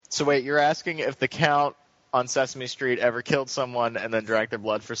So wait, you're asking if the Count on Sesame Street ever killed someone and then drank their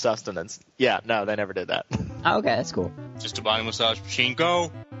blood for sustenance? Yeah, no, they never did that. Oh, okay, that's cool. Just a body massage machine,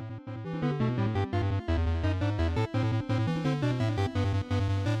 go!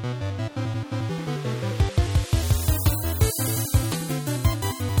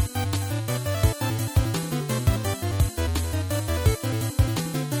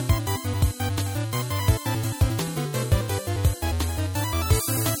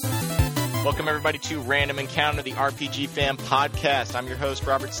 Welcome, everybody, to Random Encounter, the RPG Fan Podcast. I'm your host,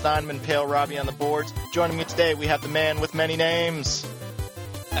 Robert Steinman, Pale Robbie on the boards. Joining me today, we have the man with many names.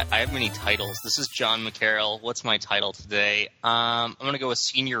 I have many titles. This is John McCarroll. What's my title today? I'm going to go with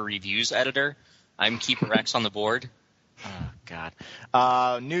Senior Reviews Editor. I'm Keeper X on the board. Oh,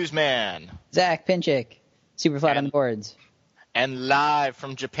 God. Newsman. Zach Pinchik, super flat on the boards. And live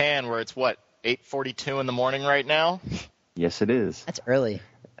from Japan, where it's, 8:42 in the morning right now? Yes, it is. That's early.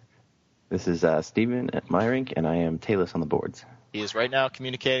 This is Steven at Myrink, and I am Talus on the boards. He is right now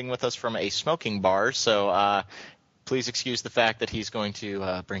communicating with us from a smoking bar, so please excuse the fact that he's going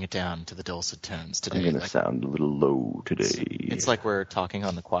to bring it down to the dulcet tones today. I'm going to sound a little low today. It's like we're talking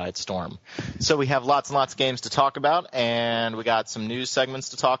on the Quiet Storm. So we have lots and lots of games to talk about, and we got some news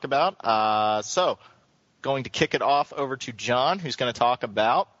segments to talk about. So going to kick it off over to John, who's going to talk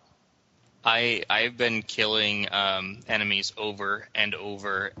about... I've been killing enemies over and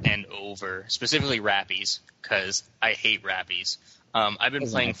over and over, specifically Rappies, because I hate Rappies. I've been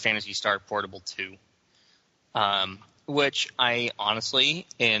playing Phantasy Star Portable 2, which I honestly,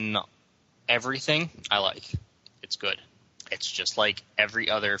 in everything, I like. It's good. It's just like every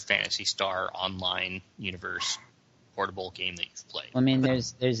other Phantasy Star online universe portable game that you've played. I mean,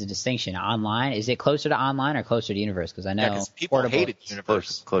 there's a distinction. Online, is it closer to online or closer to Universe? Because I know people hated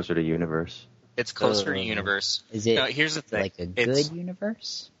Universe. Closer to Universe. It's closer to Universe. Is it here's the thing. Like a good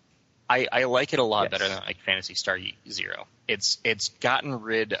universe? I like it a lot better than like Phantasy Star Zero. It's gotten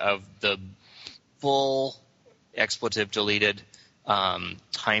rid of the full expletive deleted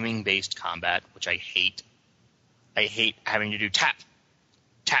timing based combat, which I hate. I hate having to do tap,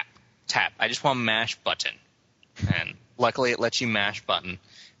 tap, tap. I just want to mash button. And luckily it lets you mash button.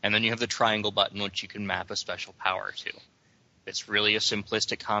 And then you have the triangle button, which you can map a special power to. It's really a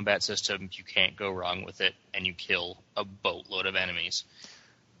simplistic combat system. You can't go wrong with it, and you kill a boatload of enemies.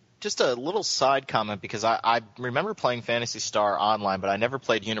 Just a little side comment, because I remember playing Phantasy Star online, but I never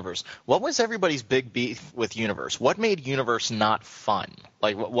played Universe. What was everybody's big beef with Universe? What made Universe not fun?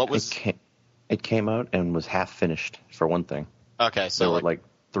 Like, what was... It came out and was half finished, for one thing. Okay, so... There were like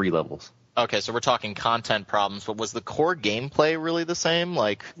 3 levels. Okay, so we're talking content problems, but was the core gameplay really the same?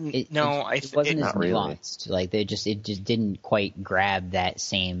 Like, it wasn't as nuanced. Really. Like it just didn't quite grab that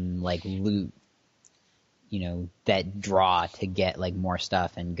same like loot, that draw to get like more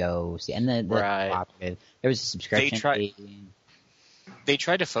stuff and go see. And right. There was a subscription. They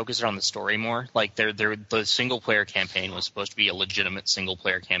tried to focus it on the story more. Like the single player campaign was supposed to be a legitimate single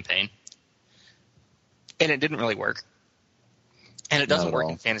player campaign, and it didn't really work. And it doesn't work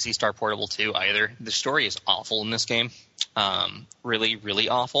in Phantasy Star Portable 2 either. The story is awful in this game. Really, really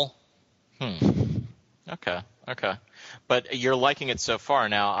awful. Okay. But you're liking it so far.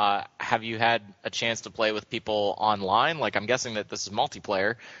 Now, have you had a chance to play with people online? Like, I'm guessing that this is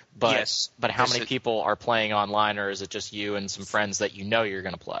multiplayer. But, yes. But how many people are playing online, or is it just you and some friends that you know you're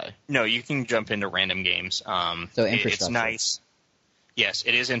going to play? No, you can jump into random games. So infrastructure. It's nice. Yes,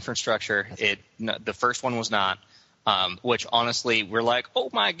 it is infrastructure. The first one was not. Which honestly, we're like,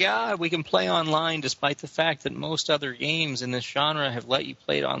 oh my god, we can play online despite the fact that most other games in this genre have let you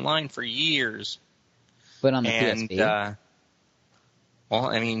play it online for years. But on the PSP? Well,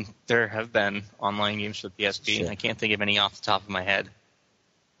 I mean, there have been online games for the PSP, and I can't think of any off the top of my head.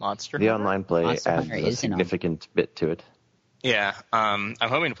 Monster The Hunter? online play adds a significant bit to it. Yeah, I'm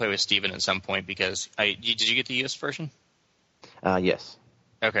hoping to play with Steven at some point, because did you get the US version? Yes.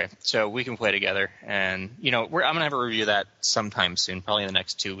 Okay, so we can play together, and I'm gonna have a review of that sometime soon, probably in the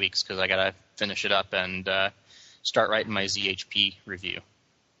next 2 weeks, because I gotta finish it up and start writing my ZHP review.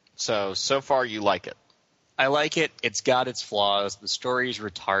 So far you like it? I like it. It's got its flaws. The story's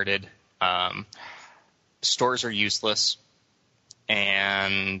retarded. Stores are useless,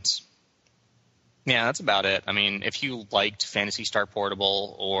 and yeah, that's about it. I mean, if you liked Phantasy Star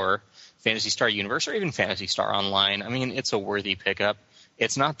Portable or Phantasy Star Universe or even Phantasy Star Online, I mean, it's a worthy pickup.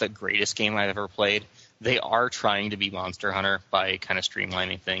 It's not the greatest game I've ever played. They are trying to be Monster Hunter by kind of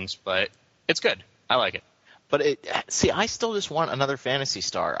streamlining things, but it's good. I like it. But I still just want another Phantasy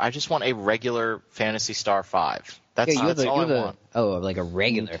Star. I just want a regular Phantasy Star 5. That's all I want. Oh, like a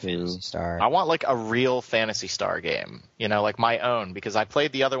regular Phantasy Star. I want like a real Phantasy Star game, like my own, because I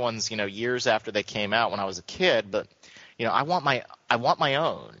played the other ones, years after they came out when I was a kid. But I want my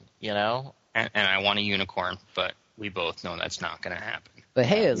own, And I want a unicorn, but we both know that's not going to happen. But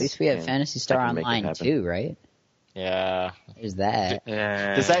hey, at least we have Phantasy Star Online too, right? Yeah. There's that.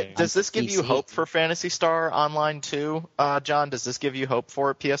 Does this give you hope for Phantasy Star Online too, John? Does this give you hope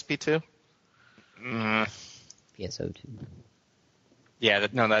for PSP2? PSO2. Yeah,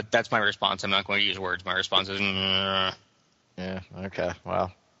 that's my response. I'm not going to use words. My response is Yeah, okay.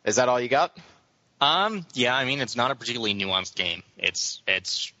 Well, is that all you got? Yeah, I mean, it's not a particularly nuanced game. It's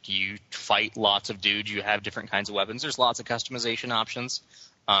you fight lots of dudes, you have different kinds of weapons. There's lots of customization options.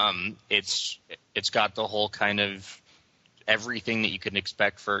 It's got the whole kind of everything that you can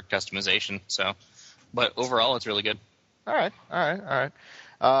expect for customization. So, but overall, it's really good. All right.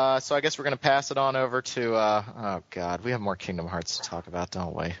 So I guess we're going to pass it on over to, oh God, we have more Kingdom Hearts to talk about,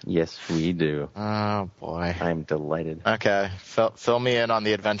 don't we? Yes, we do. Oh boy. I'm delighted. Okay. Fill me in on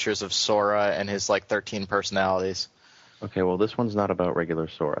the adventures of Sora and his 13 personalities. Okay, well, this one's not about regular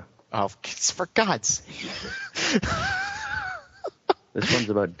Sora. Oh, for God's sake. This one's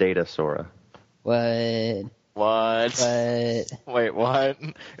about Data Sora. What? Wait, what?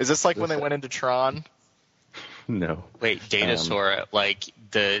 Is this when they went into Tron? No. Wait, Data Sora,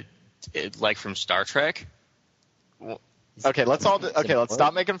 from Star Trek? Okay, let's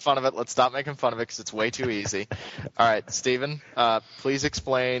stop making fun of it. Let's stop making fun of it because it's way too easy. All right, Steven, please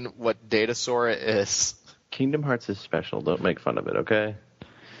explain what Data Sora is. Kingdom Hearts is special. Don't make fun of it, okay?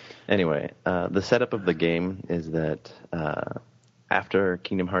 Anyway, the setup of the game is that after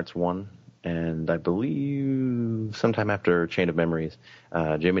Kingdom Hearts 1, and I believe sometime after Chain of Memories,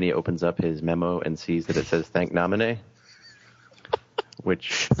 Jiminy opens up his memo and sees that it says "Thank Naminé,"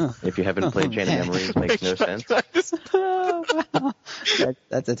 which, if you haven't played Chain of Memories, makes no sense. That's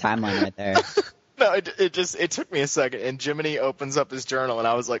a timeline right there. No, it took me a second, and Jiminy opens up his journal, and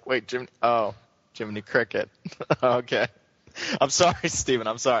I was like, wait, Jiminy Cricket. Okay. I'm sorry, Steven.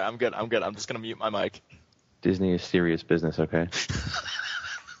 I'm sorry. I'm good. I'm just going to mute my mic. Disney is serious business, okay?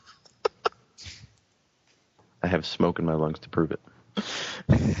 I have smoke in my lungs to prove it.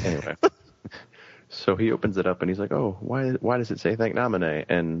 Anyway. So he opens it up and he's like, oh, why does it say "Thank Naminé"?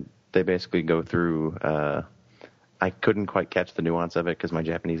 And they basically go through, I couldn't quite catch the nuance of it because my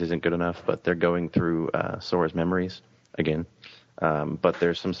Japanese isn't good enough, but they're going through Sora's memories again. But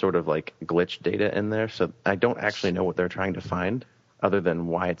there's some sort of glitch data in there, so I don't actually know what they're trying to find other than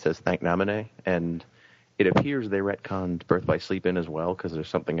why it says "Thank Naminé." And it appears they retconned Birth by Sleep in as well because there's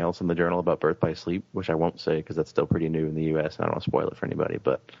something else in the journal about Birth by Sleep, which I won't say because that's still pretty new in the U.S. and I don't want to spoil it for anybody.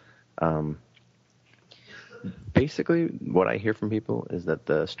 But basically what I hear from people is that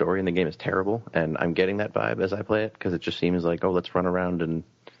the story in the game is terrible, and I'm getting that vibe as I play it because it just seems like, oh, let's run around and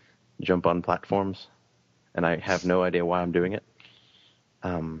jump on platforms, and I have no idea why I'm doing it.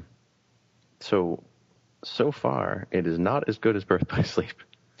 So far, it is not as good as Birth by Sleep.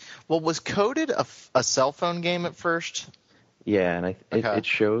 Well, was Coded a cell phone game at first? Yeah, and it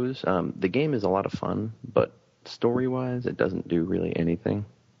shows. The game is a lot of fun, but story-wise, it doesn't do really anything.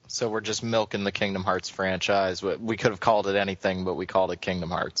 So we're just milking the Kingdom Hearts franchise. We could have called it anything, but we called it Kingdom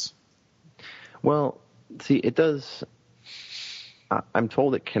Hearts. Well, see, it does. I'm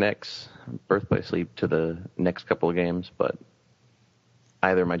told it connects Birth by Sleep to the next couple of games, but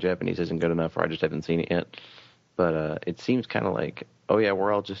either my Japanese isn't good enough or I just haven't seen it yet. But it seems kind of like, oh yeah,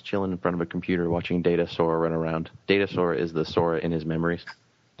 we're all just chilling in front of a computer watching Data Sora run around. Data Sora is the Sora in his memories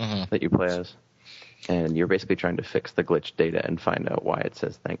that you play as. And you're basically trying to fix the glitched data and find out why it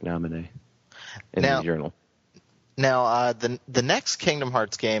says "Thank Naminé" in the journal. Now, the next Kingdom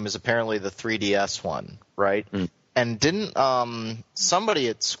Hearts game is apparently the 3DS one, right? Mm. And didn't somebody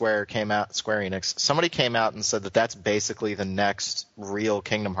at Square Enix, somebody came out and said that that's basically the next real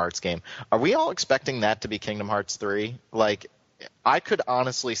Kingdom Hearts game. Are we all expecting that to be Kingdom Hearts 3? I could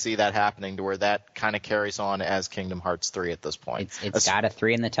honestly see that happening to where that kind of carries on as Kingdom Hearts 3 at this point. It's got a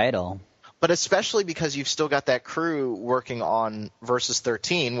 3 in the title. But especially because you've still got that crew working on Versus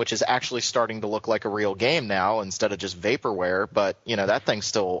 13, which is actually starting to look like a real game now instead of just vaporware. But, that thing's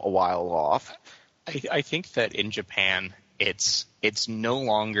still a while off. I think that in Japan, it's no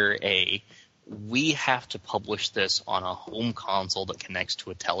longer we have to publish this on a home console that connects to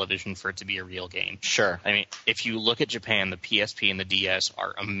a television for it to be a real game. Sure. I mean, if you look at Japan, the PSP and the DS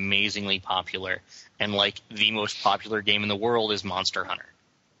are amazingly popular. And, the most popular game in the world is Monster Hunter.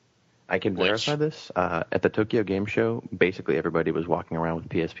 I can verify this. At the Tokyo Game Show, basically everybody was walking around with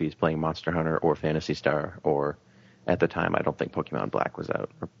PSPs playing Monster Hunter or Phantasy Star, or at the time, I don't think Pokemon Black was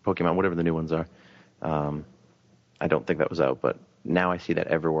out, or Pokemon, whatever the new ones are. I don't think that was out, but now I see that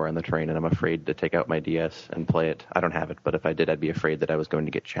everywhere on the train, and I'm afraid to take out my DS and play it. I don't have it, but if I did, I'd be afraid that I was going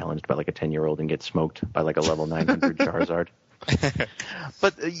to get challenged by like a 10-year-old and get smoked by like a level 900 Charizard.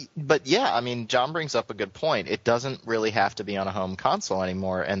 But yeah, I mean, John brings up a good point. It doesn't really have to be on a home console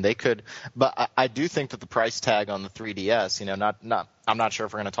anymore, and they could. But I do think that the price tag on the 3DS, you know, I'm not sure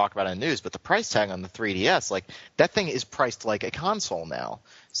if we're going to talk about it in the news, but the price tag on the 3DS, like that thing is priced like a console now.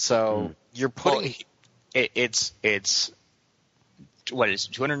 So you're putting it's what is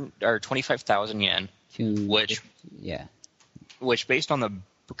 200 or 25,000 yen, which based on the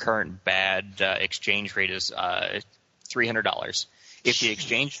current bad exchange rate is $300. If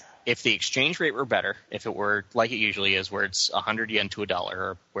the exchange rate were better, if it were like it usually is, where it's 100 yen to $1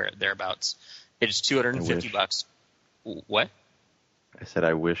 or where thereabouts, it's $250. What? I said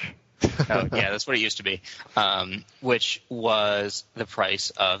I wish. Oh yeah, that's what it used to be. Which was the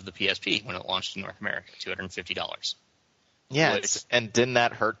price of the PSP when it launched in North America, $250. Yeah, and didn't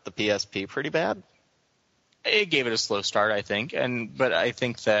that hurt the PSP pretty bad? It gave it a slow start, I think, but I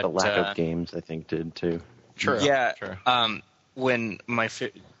think that the lack of games, I think, did too. True. Yeah. True. When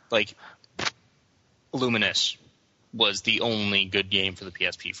Luminous was the only good game for the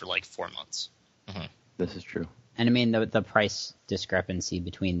PSP for like 4 months. Mm-hmm. This is true. And I mean, the price discrepancy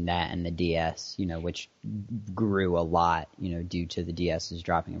between that and the DS, you know, which grew a lot, you know, due to the DS's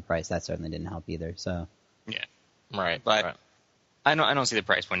dropping in price, that certainly didn't help either. So. Yeah. Right. But right. I don't see the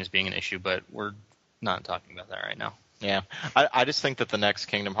price point as being an issue, but we're not talking about that right now. Yeah, I just think that the next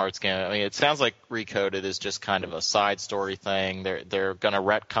Kingdom Hearts game, I mean, it sounds like Recoded is just kind of a side story thing. They're going to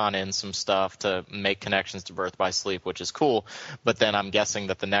retcon in some stuff to make connections to Birth by Sleep, which is cool. But then I'm guessing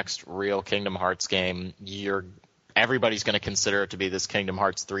that the next real Kingdom Hearts game, everybody's going to consider it to be this Kingdom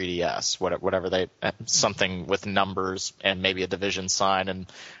Hearts 3DS, whatever something with numbers and maybe a division sign, and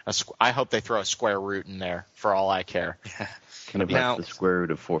I hope they throw a square root in there for all I care. Kind of like the square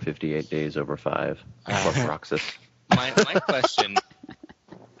root of 458 days over 5 plus Roxas. My question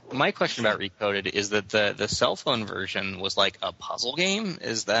about Recoded is that the cell phone version was like a puzzle game.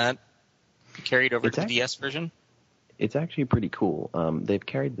 Is that carried over to the DS version? It's actually pretty cool. They've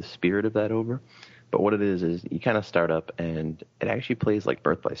carried the spirit of that over. But what it is you kind of start up, and it actually plays like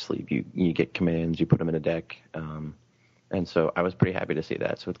Birth by Sleep. You get commands, you put them in a deck. And so I was pretty happy to see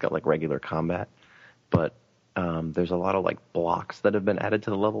that. So it's got like regular combat. But there's a lot of like blocks that have been added to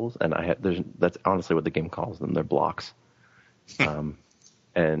the levels, and that's honestly what the game calls them. They're blocks,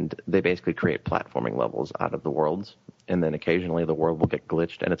 and they basically create platforming levels out of the worlds, and then occasionally the world will get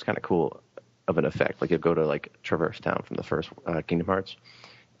glitched, and it's kind of cool of an effect. Like you'll go to like Traverse Town from the first Kingdom Hearts,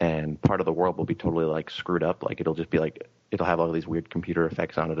 and part of the world will be totally like screwed up. Like it'll just be like it'll have all these weird computer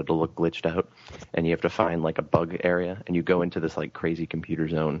effects on it. It'll look glitched out, and you have to find like a bug area, and you go into this like crazy computer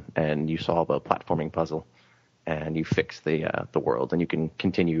zone, and you solve a platforming puzzle. And you fix the world, and you can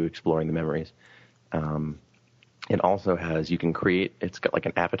continue exploring the memories. It also has, it's got like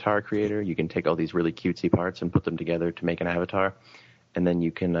an avatar creator. You can take all these really cutesy parts and put them together to make an avatar. And then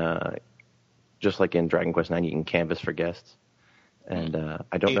you can, just like in Dragon Quest IX, you can canvas for guests. And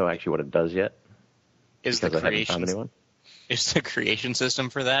I don't know actually what it does yet. Is the creation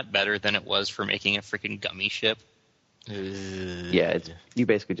system for that better than it was for making a freaking gummy ship? Yeah, you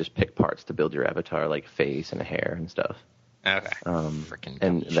basically just pick parts to build your avatar, like face and hair and stuff. Okay.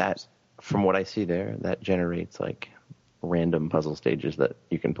 And that, from what I see there, that generates like random puzzle stages that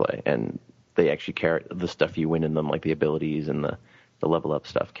you can play, and they actually carry the stuff you win in them, like the abilities and the level up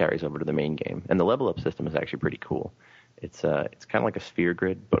stuff, carries over to the main game. And the level up system is actually pretty cool. It's kind of like a sphere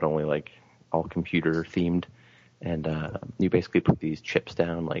grid, but only like all computer themed, and you basically put these chips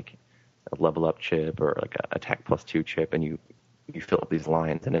down, like a level up chip or like a attack +2 chip, and you fill up these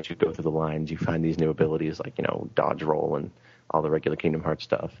lines, and as you go through the lines you find these new abilities like, you know, dodge roll and all the regular Kingdom Hearts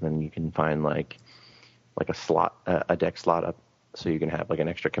stuff. And then you can find like a deck slot up so you can have like an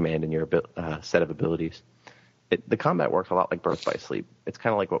extra command in your set of abilities. The combat works a lot like Birth by Sleep. It's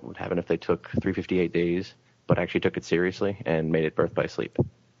kind of like what would happen if they took 358 Days but actually took it seriously and made it Birth by Sleep.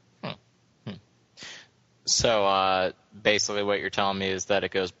 So basically what you're telling me is that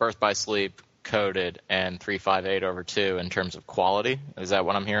it goes Birth by Sleep, Coded, and 358/2 in terms of quality. Is that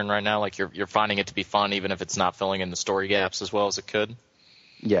what I'm hearing right now? Like you're finding it to be fun even if it's not filling in the story gaps as well as it could?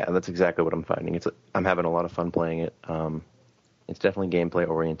 Yeah, that's exactly what I'm finding. I'm having a lot of fun playing it. It's definitely gameplay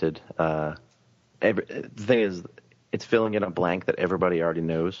oriented. The thing is, it's filling in a blank that everybody already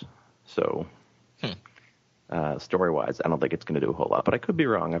knows. So Story-wise, I don't think it's going to do a whole lot, but I could be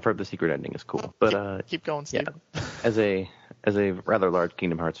wrong. I've heard the secret ending is cool. But keep going, Steve. Yeah, as a rather large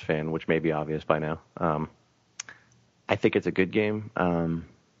Kingdom Hearts fan, which may be obvious by now, I think it's a good game.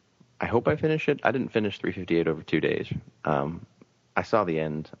 I hope I finish it. I didn't finish 358 over 2 days. I saw the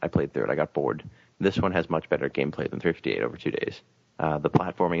end. I played through it. I got bored. This one has much better gameplay than 358 over 2 days. The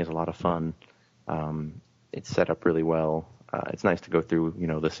platforming is a lot of fun. It's set up really well. It's nice to go through,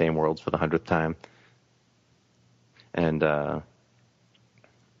 the same worlds for the 100th time. And the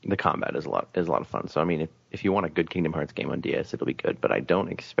combat is a lot of fun. So I mean, if you want a good Kingdom Hearts game on DS, it'll be good. But I don't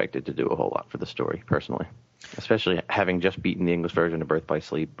expect it to do a whole lot for the story, personally. Especially having just beaten the English version of Birth by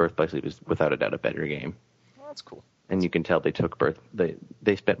Sleep. Birth by Sleep is without a doubt a better game. Well, that's cool. And you can tell they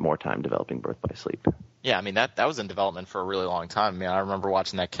spent more time developing Birth by Sleep. Yeah, I mean that was in development for a really long time. I mean, I remember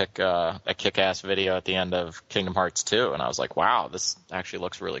watching that kick-ass video at the end of Kingdom Hearts 2, and I was like, wow, this actually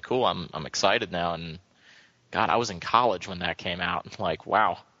looks really cool. I'm excited now, and God, I was in college when that came out. Like,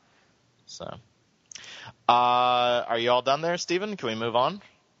 wow. So, are you all done there, Steven? Can we move on?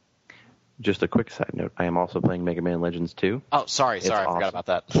 Just a quick side note. I am also playing Mega Man Legends 2. Oh, sorry, I awesome. forgot about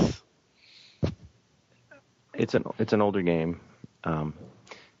that. It's an older game.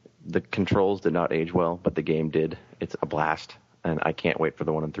 The controls did not age well, but the game did. It's a blast, and I can't wait for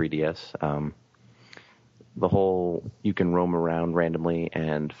the one on 3DS. The whole, you can roam around randomly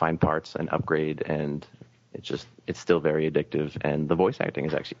and find parts and upgrade, and it's still very addictive, and the voice acting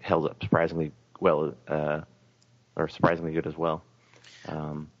is actually held up surprisingly well, or surprisingly good as well.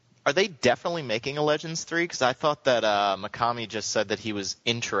 Are they definitely making a Legends 3? Because I thought that Mikami just said that he was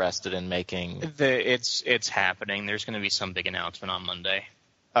interested in making. It's happening. There's going to be some big announcement on Monday.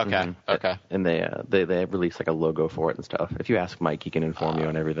 Okay. Mm-hmm. Okay. And they have released like a logo for it and stuff. If you ask Mike, he can inform you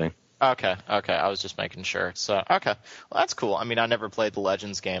on everything. Okay. I was just making sure. So okay, well that's cool. I mean, I never played the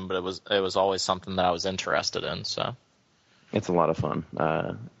Legends game, but it was always something that I was interested in. So it's a lot of fun.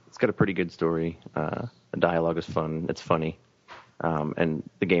 It's got a pretty good story. The dialogue is fun. It's funny. And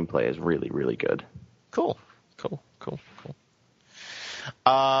the gameplay is really, really good. Cool.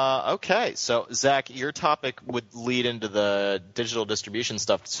 Okay, so Zach, your topic would lead into the digital distribution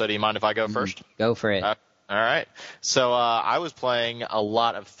stuff. So do you mind if I go first? Go for it. All right. So I was playing a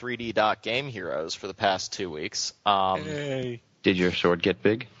lot of 3D Dot Game Heroes for the past 2 weeks. Hey. Did your sword get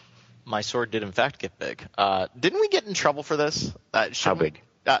big? My sword did in fact get big. Didn't we get in trouble for this? How big?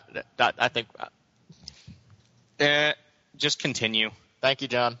 I think. Just continue. Thank you,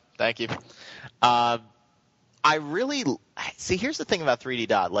 John. Thank you. I really see. Here's the thing about 3D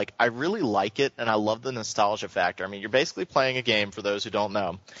Dot. Like, I really like it, and I love the nostalgia factor. I mean, you're basically playing a game, for those who don't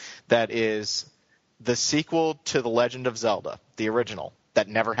know, that is the sequel to The Legend of Zelda, the original, that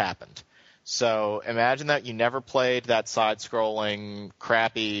never happened. So imagine that you never played that side-scrolling,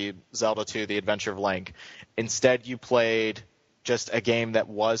 crappy Zelda 2, The Adventure of Link. Instead, you played just a game that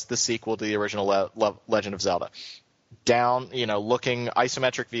was the sequel to the original Legend of Zelda. Down, looking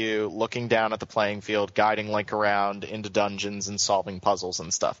isometric view, looking down at the playing field, guiding Link around into dungeons and solving puzzles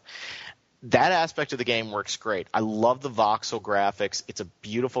and stuff. That aspect of the game works great. I love the voxel graphics. It's a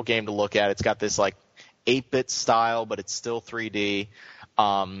beautiful game to look at. It's got this like 8-bit style, but it's still 3D.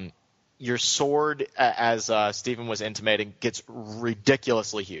 Your sword, as Stephen was intimating, gets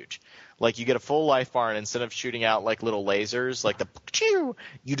ridiculously huge. Like, you get a full life bar, and instead of shooting out like little lasers, like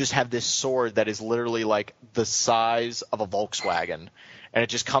you just have this sword that is literally like the size of a Volkswagen, and it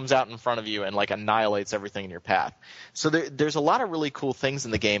just comes out in front of you and like annihilates everything in your path. So there's a lot of really cool things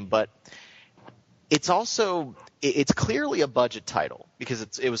in the game, but it's clearly a budget title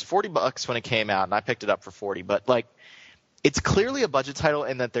because it was $40 when it came out, and I picked it up for $40. But like, it's clearly a budget title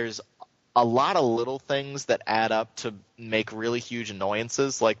in that there's a lot of little things that add up to make really huge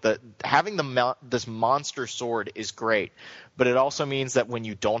annoyances. Like having this monster sword is great, but it also means that when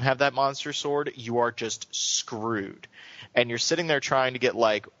you don't have that monster sword, you are just screwed. And you're sitting there trying to get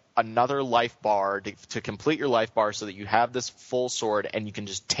like another life bar to complete your life bar so that you have this full sword and you can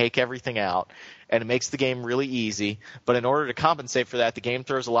just take everything out. And it makes the game really easy. But in order to compensate for that, the game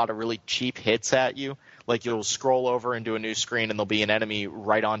throws a lot of really cheap hits at you. Like, you'll scroll over into a new screen and there'll be an enemy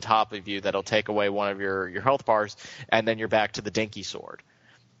right on top of you that'll take away one of your health bars, and then you're back to the dinky sword.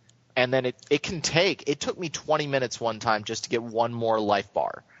 And then it took me 20 minutes one time just to get one more life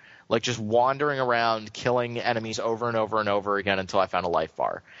bar. Like, just wandering around, killing enemies over and over and over again until I found a life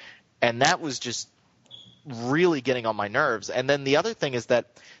bar. And that was just really getting on my nerves. And then the other thing is that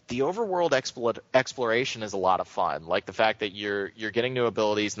the overworld exploration is a lot of fun. Like the fact that you're getting new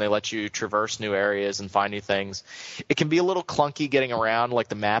abilities and they let you traverse new areas and find new things. It can be a little clunky getting around, like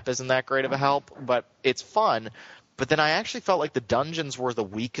the map isn't that great of a help, but it's fun. But then I actually felt like the dungeons were the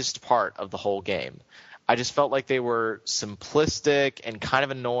weakest part of the whole game. I just felt like they were simplistic and kind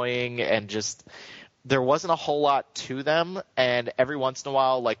of annoying, and just there wasn't a whole lot to them. And every once in a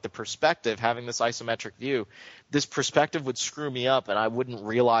while, like the perspective, having this isometric view, this perspective would screw me up, and I wouldn't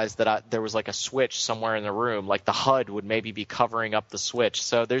realize that there was like a switch somewhere in the room. Like the HUD would maybe be covering up the switch.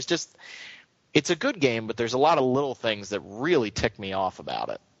 So there's just, it's a good game, but there's a lot of little things that really tick me off about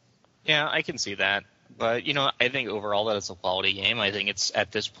it. Yeah, I can see that. But, I think overall that it's a quality game. I think it's,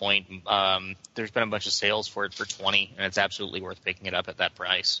 at this point, there's been a bunch of sales for it for $20, and it's absolutely worth picking it up at that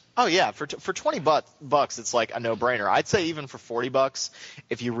price. Oh, yeah. For $20, it's like a no-brainer. I'd say even for $40,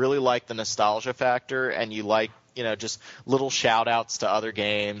 if you really like the nostalgia factor and you like, just little shout-outs to other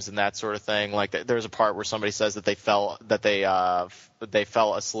games and that sort of thing. Like there's a part where somebody says that they fell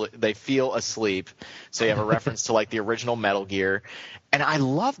asleep. They feel asleep. So you have a reference to like the original Metal Gear. And I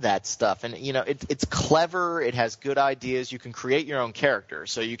love that stuff. And it's clever. It has good ideas. You can create your own character.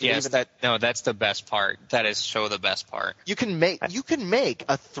 So you can that's the best part. That is the best part. You can make a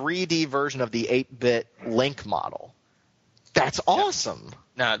 3D version of the 8-bit Link model. That's awesome.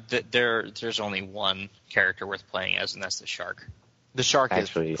 No, there's only one character worth playing as, and that's the shark. The shark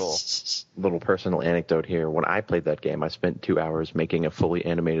Actually, is cool. Little personal anecdote here. When I played that game, I spent 2 hours making a fully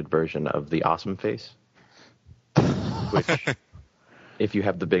animated version of the Awesome Face, which, if you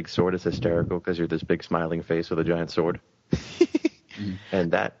have the big sword, is hysterical because you're this big smiling face with a giant sword.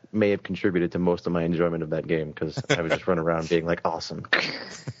 And that may have contributed to most of my enjoyment of that game because I was just running around being like, awesome.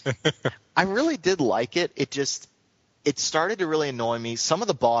 I really did like it. It started to really annoy me. Some of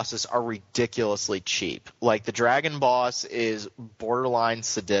the bosses are ridiculously cheap. Like the dragon boss is borderline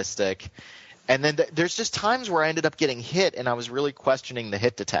sadistic. And then there's just times where I ended up getting hit and I was really questioning the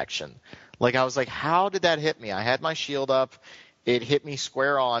hit detection. Like I was like, how did that hit me? I had my shield up. It hit me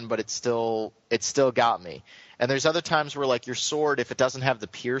square on, but it still got me. And there's other times where like your sword, if it doesn't have the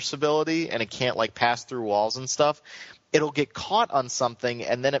pierce ability and it can't like pass through walls and stuff, it'll get caught on something,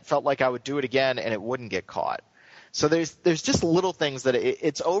 and then it felt like I would do it again and it wouldn't get caught. So there's just little things that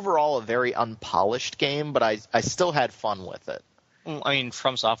it's overall a very unpolished game, but I still had fun with it. Well, I mean,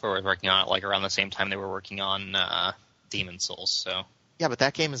 From Software was working on it like around the same time they were working on Demon's Souls. So yeah, but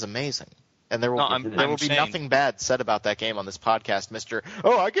that game is amazing, and there will be nothing bad said about that game on this podcast, Mister.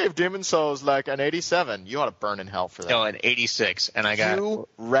 Oh, I gave Demon's Souls like an 87. You ought to burn in hell for that. No, an 86, and I got you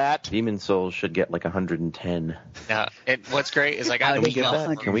rat. Demon's Souls should get like 110. Yeah, what's great is I got Can we get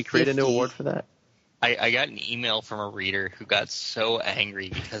that? Can we create a new award for that? I got an email from a reader who got so angry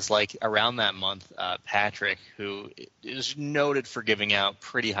because, like, around that month, Patrick, who is noted for giving out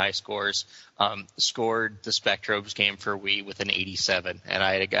pretty high scores, scored the Spectrobes game for Wii with an 87, and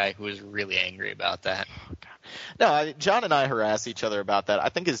I had a guy who was really angry about that. No, John and I harass each other about that. I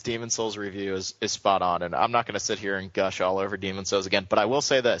think his Demon's Souls review is spot on, and I'm not going to sit here and gush all over Demon's Souls again, but I will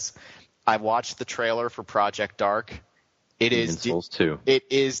say this. I watched the trailer for Project Dark. Demon's Souls 2. It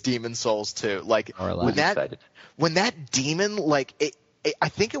is Demon's Souls 2. Like when that demon, like I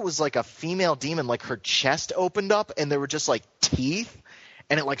think it was like a female demon, like her chest opened up and there were just like teeth,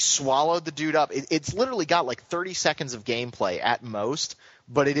 and it like swallowed the dude up. It's literally got like 30 seconds of gameplay at most,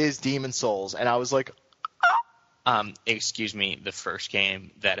 but it is Demon's Souls, and I was like, excuse me, the first game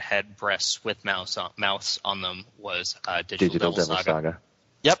that had breasts with mouths on them was Digital Devil Saga.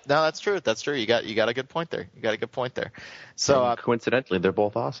 Yep, no, that's true. That's true. You got a good point there. So coincidentally, they're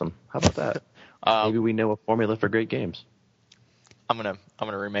both awesome. How about that? Maybe we know a formula for great games. I'm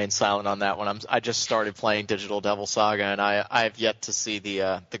gonna remain silent on that one. I just started playing Digital Devil Saga, and I have yet to see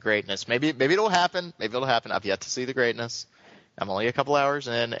the greatness. Maybe it'll happen. I've yet to see the greatness. I'm only a couple hours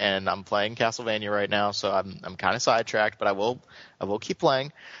in, and I'm playing Castlevania right now, so I'm kind of sidetracked, but I will keep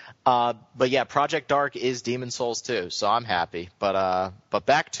playing. But yeah, Project Dark is Demon's Souls 2, so I'm happy. But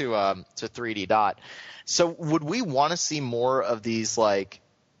back to 3D Dot. So would we want to see more of these like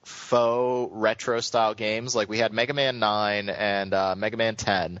faux retro style games? Like we had Mega Man 9 and Mega Man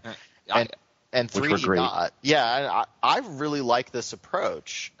 10 and 3D Dot. Yeah, I really like this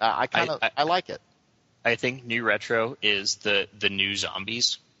approach. I like it. I think new retro is the new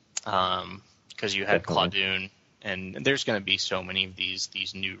zombies, because you had Claudoon. And there's going to be so many of these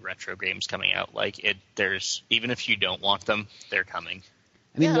new retro games coming out. Like there's even if you don't want them, they're coming.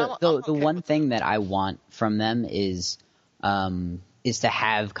 I mean, the one thing that I want from them is to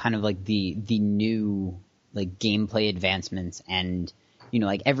have kind of like the new like gameplay advancements, and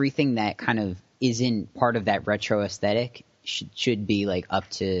like everything that kind of isn't part of that retro aesthetic should be like up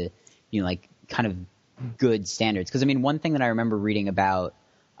to like kind of good standards. Because I mean, one thing that I remember reading about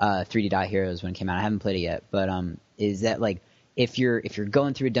 3D Dot Heroes when it came out, I haven't played it yet, but is that like if you're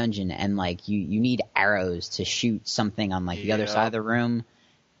going through a dungeon and like you need arrows to shoot something on like the other side of the room,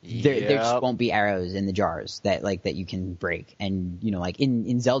 there just won't be arrows in the jars that you can break. And like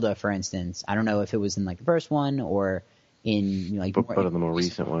in Zelda, for instance, I don't know if it was in like the first one or in both of the more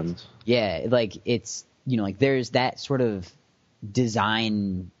recent ones. Yeah, like it's like there's that sort of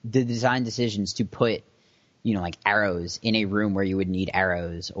design decisions to put like arrows in a room where you would need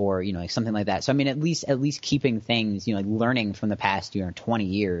arrows or like something like that. So I mean, at least keeping things like learning from the past 20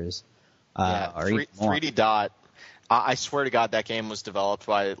 years. Or even more. 3D Dot. I swear to God, that game was developed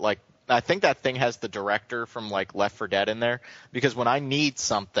by I think that thing has the director from Left 4 Dead in there, because when I need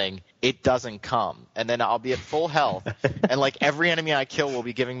something, it doesn't come, and then I'll be at full health, and every enemy I kill will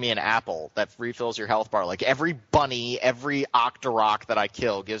be giving me an apple that refills your health bar. Every bunny, every Octorok that I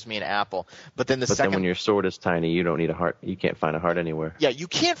kill gives me an apple. But then then when your sword is tiny, you don't need a heart. You can't find a heart anywhere. Yeah, you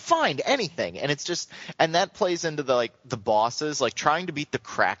can't find anything, and it's just, and that plays into the bosses, trying to beat the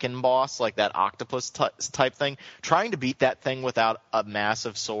Kraken boss, that octopus type thing. Trying to beat that thing without a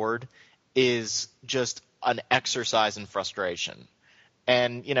massive sword is just an exercise in frustration.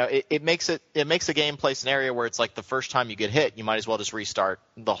 And it makes a gameplay scenario where it's the first time you get hit, you might as well just restart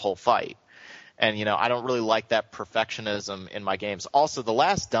the whole fight. And I don't really like that perfectionism in my games. Also, the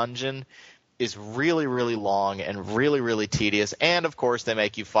last dungeon is really, really long and really, really tedious, and of course they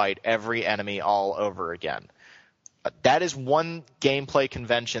make you fight every enemy all over again. That is one gameplay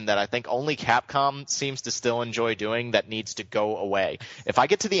convention that I think only Capcom seems to still enjoy doing that needs to go away. If I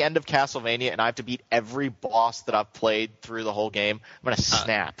get to the end of Castlevania and I have to beat every boss that I've played through the whole game, I'm going to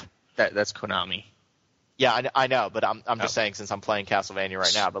snap. That's Konami. Yeah, I know, but I'm just saying, since I'm playing Castlevania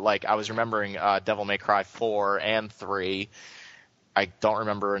right now. But I was remembering Devil May Cry 4 and 3. I don't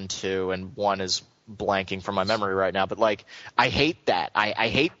remember in 2, and 1 is blanking from my memory right now. But I hate that. I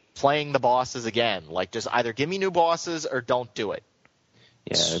hate playing the bosses again. Just either give me new bosses or don't do it.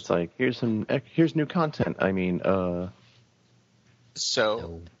 Yeah, it's here's new content. I mean,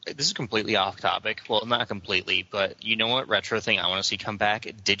 So this is completely off topic. Well, not completely, but you know what retro thing I want to see come back?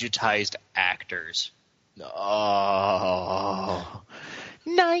 Digitized actors. Oh,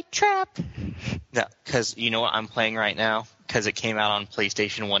 Night Trap. No, because you know what I'm playing right now? Because it came out on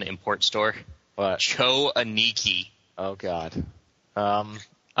PlayStation 1 Import Store. What? Cho Aniki. Oh God.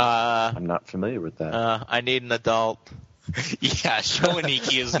 I'm not familiar with that. I need an adult. Yeah, Cho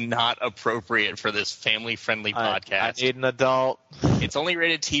Aniki is not appropriate for this family-friendly podcast. I need an adult. It's only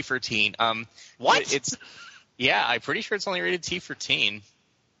rated T for teen. What? Yeah, I'm pretty sure it's only rated T for teen.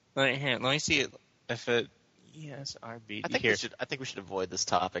 Let me see it. If it. Yes, RB. I think we should avoid this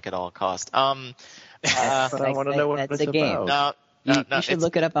topic at all costs. But I want to know what that's it's a game. about. You should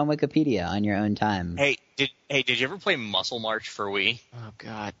look it up on Wikipedia on your own time. Hey, did you ever play Muscle March for Wii? Oh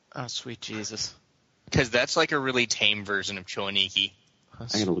God. Oh sweet Jesus. Because that's a really tame version of Cho Aniki.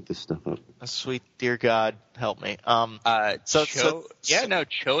 I gotta look this stuff up. Sweet dear God, help me. Cho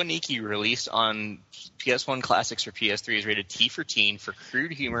Aniki released on PS1 Classics or PS3 is rated T for teen for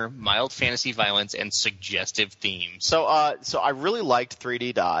crude humor, mild fantasy violence, and suggestive themes. So I really liked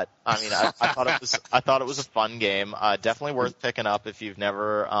 3D Dot. I mean, I thought it was a fun game. Definitely worth picking up if you've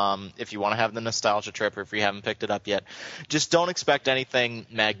never, if you want to have the nostalgia trip, or if you haven't picked it up yet. Just don't expect anything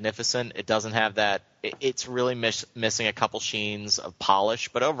magnificent. It doesn't have that. It's really missing a couple sheens of polish,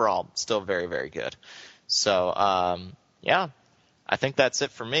 but overall, still very, very good. So, yeah, I think that's it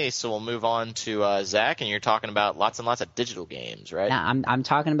for me. So we'll move on to Zach, and you're talking about lots and lots of digital games, right? Yeah, I'm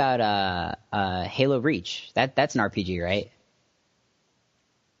talking about Halo Reach. That's an RPG, right?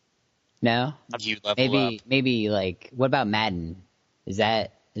 No? You level up. Maybe what about Madden? Is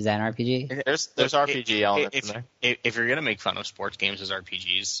that an RPG? There's RPG elements in there. If you're gonna make fun of sports games as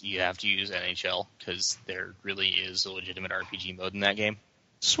RPGs, you have to use NHL, because there really is a legitimate RPG mode in that game.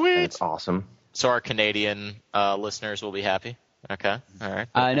 Sweet. That's awesome. So our Canadian listeners will be happy. Okay. All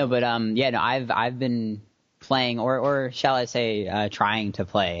right. No, but I've been playing, or shall I say, trying to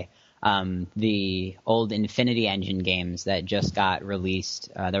play the old Infinity Engine games that just got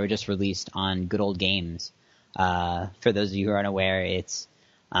released. That were just released on Good Old Games. For those of you who are unaware, it's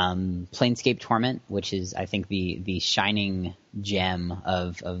Planescape Torment, which is, I think, the shining gem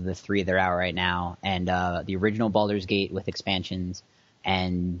of the three that are out right now, and the original Baldur's Gate with expansions,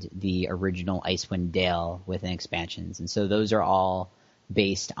 and the original Icewind Dale with expansions. And so those are all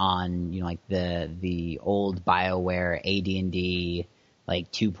based on the old BioWare AD&D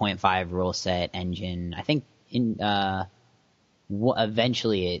 2.5 rule set engine. I think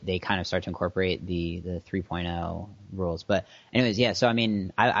eventually they kind of start to incorporate the 3.0 rules. But anyways, yeah, so I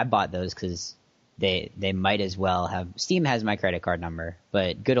mean, I bought those because they might as well have. Steam has my credit card number,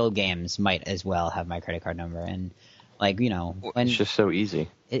 but Good Old Games might as well have my credit card number. And when it's just so easy.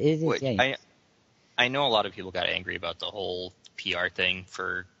 It is. Yeah. I know a lot of people got angry about the whole PR thing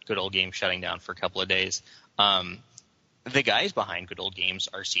for Good Old Games shutting down for a couple of days. The guys behind Good Old Games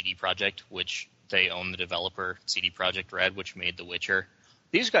are CD Projekt, which they own the developer, CD Projekt Red, which made The Witcher.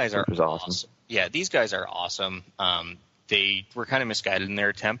 These guys are awesome. Yeah, these guys are awesome. They were kind of misguided in their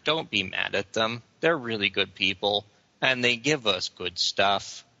attempt. Don't be mad at them. They're really good people, and they give us good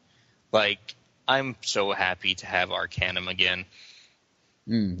stuff. Like, I'm so happy to have Arcanum again.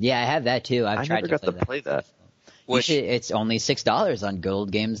 Yeah, I have that too. I never got to play that. It's only $6 on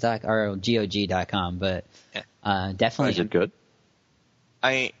GOG.com, but definitely. Is it good?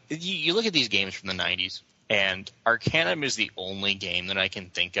 You look at these games from the 90s, and Arcanum is the only game that I can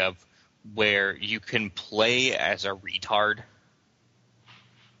think of where you can play as a retard,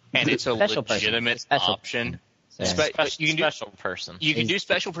 and it's a legitimate option. You can do special person. You can do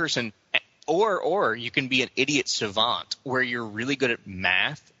special person, or you can be an idiot savant where you're really good at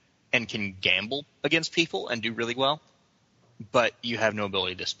math and can gamble against people and do really well, but you have no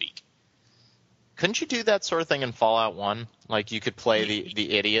ability to speak. Couldn't you do that sort of thing in Fallout 1? Like, you could play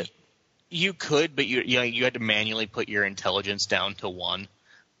the idiot? You could, but you had to manually put your intelligence down to 1.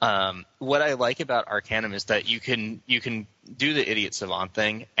 What I like about Arcanum is that you can do the idiot savant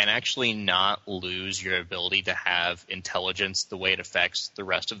thing and actually not lose your ability to have intelligence the way it affects the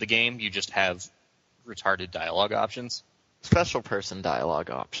rest of the game. You just have retarded dialogue options. Special person dialogue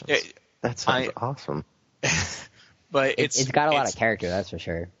options. That sounds awesome. But it's got a lot of character, that's for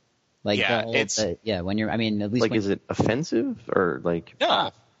sure. Like, when you're, I mean, at least like, is it offensive or like?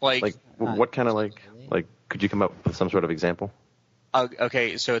 No, what kind of like could you come up with some sort of example?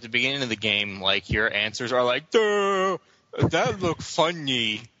 Okay, so at the beginning of the game, like, your answers are like, "Duh, that look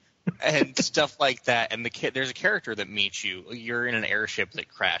funny," and stuff like that. And there's a character that meets you. You're in an airship that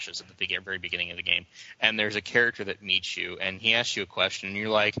crashes at the very beginning of the game, and there's a character that meets you, and he asks you a question, and you're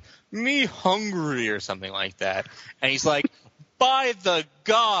like, "Me hungry," or something like that, and he's like, "By the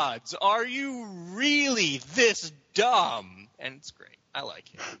gods, are you really this dumb?" And it's great. I like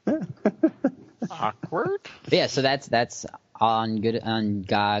it. Awkward. Yeah, so that's on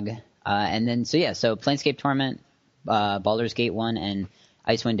GOG, and then so Planescape Torment, Baldur's Gate 1, and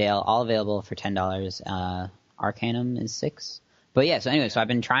Icewind Dale, all available for $10. Arcanum is $6. But yeah, so anyway, so I've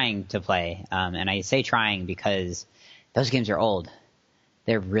been trying to play, and I say trying because those games are old.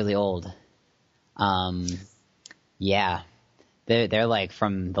 They're really old. Yeah, they're like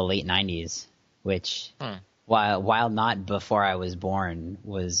from the late 90s, which while not before I was born,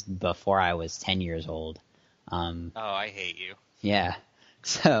 was before I was 10 years old. I hate you. Yeah.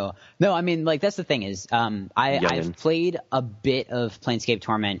 So, no, I mean, like, that's the thing is, I've played a bit of Planescape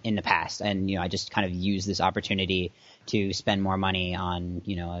Torment in the past, and, I just kind of used this opportunity to spend more money on,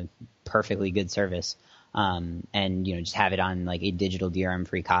 a perfectly good service, and, just have it on, like, a digital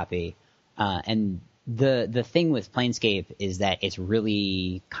DRM-free copy. And the thing with Planescape is that it's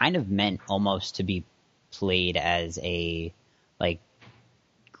really kind of meant almost to be played as a, like,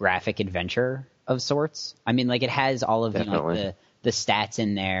 graphic adventure of sorts. I mean, like, it has all of the stats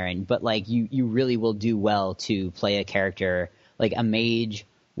in there, but like you really will do well to play a character like a mage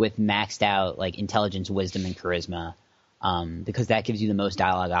with maxed out like intelligence, wisdom, and charisma, because that gives you the most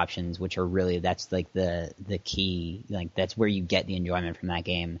dialogue options, which are really, that's like the key, like that's where you get the enjoyment from that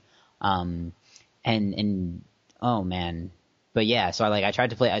game. And oh man, but yeah, so I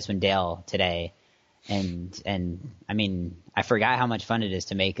tried to play Icewind Dale today. And I mean, I forgot how much fun it is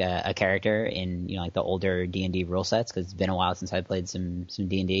to make a character in, like the older D&D rule sets, because it's been a while since I played some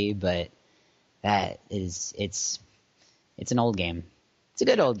D&D, but it's an old game. It's a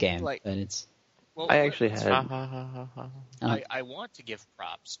good old game, but it's. Well, I actually had. I want to give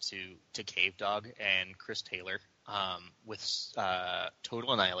props to Cave Dog and Chris Taylor with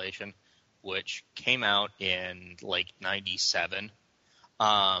Total Annihilation, which came out in like '97.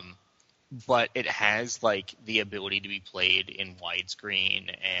 But it has, like, the ability to be played in widescreen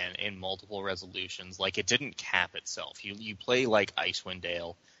and in multiple resolutions. Like, it didn't cap itself. You play, like, Icewind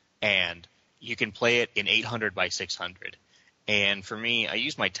Dale, and you can play it in 800 by 600. And for me, I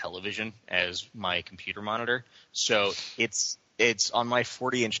use my television as my computer monitor. So it's on my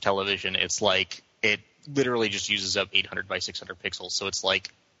 40-inch television. It's like, it literally just uses up 800 by 600 pixels. So it's like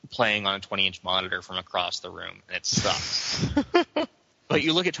playing on a 20-inch monitor from across the room, and it sucks. But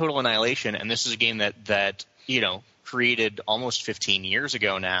you look at Total Annihilation, and this is a game that created almost 15 years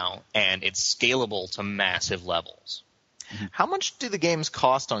ago now, and it's scalable to massive levels. How much do the games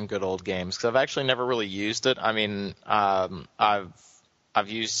cost on Good Old Games? Because I've actually never really used it. I mean, I've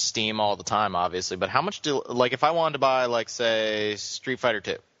used Steam all the time, obviously, but how much if I wanted to buy, like, say, Street Fighter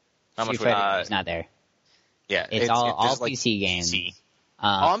 2, how much would Street Fighter 2 is not there. Yeah, it's all like PC games. PC.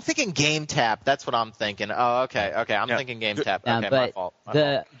 I'm thinking Game Tap. That's what I'm thinking. Oh, okay. I'm thinking Game Tap. Okay, but my fault.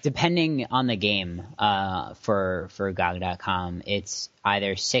 Depending on the game, for GOG.com, it's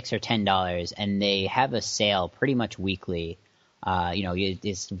either $6 or $10, and they have a sale pretty much weekly.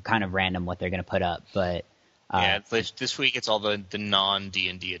 It's kind of random what they're going to put up, but this week it's all the non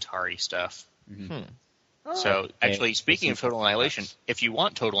D&D Atari stuff. Mm-hmm. So actually, speaking of Total Annihilation, if you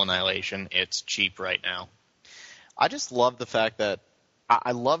want Total Annihilation, it's cheap right now. I just love the fact that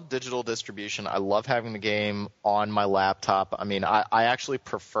I love digital distribution. I love having the game on my laptop. I mean, I actually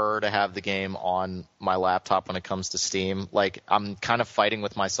prefer to have the game on my laptop when it comes to Steam. Like, I'm kind of fighting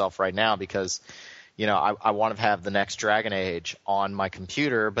with myself right now because, I want to have the next Dragon Age on my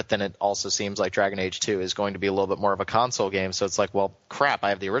computer, but then it also seems like Dragon Age 2 is going to be a little bit more of a console game. So it's like, well, crap, I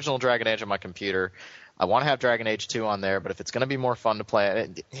have the original Dragon Age on my computer. I want to have Dragon Age 2 on there, but if it's going to be more fun to play,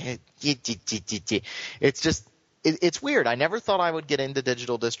 it's just – it's weird. I never thought I would get into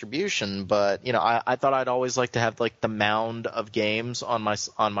digital distribution, but I thought I'd always like to have like the mound of games on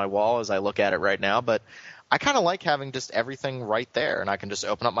my wall as I look at it right now. But I kind of like having just everything right there, and I can just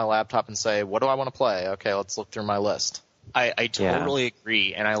open up my laptop and say, what do I want to play? Okay, let's look through my list. I totally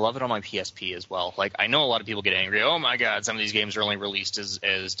agree, and I love it on my PSP as well. Like, I know a lot of people get angry. Oh my God, some of these games are only released as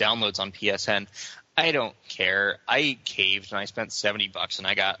downloads on PSN. I don't care. I caved and I spent $70 and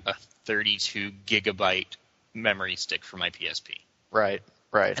I got a 32 gigabyte memory stick for my PSP. Right.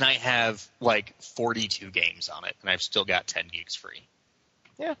 And I have like 42 games on it, and I've still got 10 gigs free.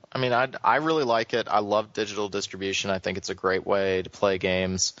 Yeah, I mean, I really like it. I love digital distribution. I think it's a great way to play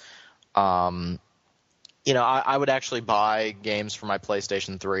games. I would actually buy games for my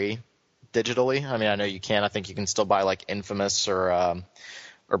PlayStation 3 digitally. I mean, I know you can. I think you can still buy like Infamous or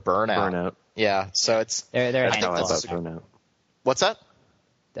Burnout. Yeah, so it's they're a handful. Burnout. What's that?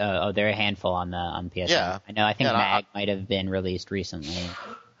 They're a handful on PSN. Yeah. I know. I think Mag might have been released recently.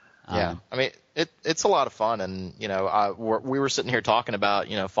 Yeah, I mean it's a lot of fun, and we were sitting here talking about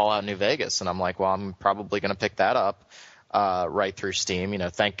Fallout New Vegas, and I'm like, well, I'm probably going to pick that up right through Steam.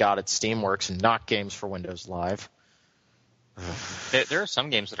 Thank God it's SteamWorks and not Games for Windows Live. There are some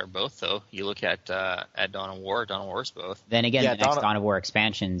games that are both, though. You look at Dawn of War. Dawn of War is both. Then again, the next Dawn of War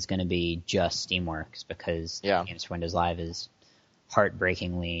expansion is going to be just SteamWorks because Games for Windows Live is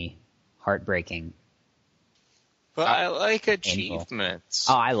heartbreaking. But I like achievements.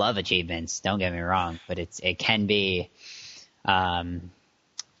 Oh, I love achievements. Don't get me wrong, but it can be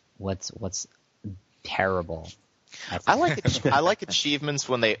what's terrible. I like achievements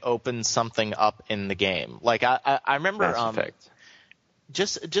when they open something up in the game. Like I remember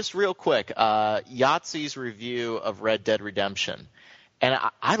just real quick, Yahtzee's review of Red Dead Redemption. And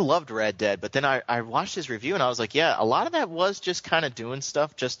I loved Red Dead, but then I watched his review and I was like, yeah, a lot of that was just kind of doing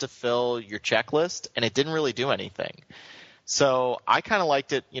stuff just to fill your checklist, and it didn't really do anything. So I kind of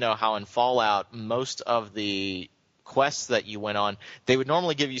liked it, how in Fallout, most of the quests that you went on, they would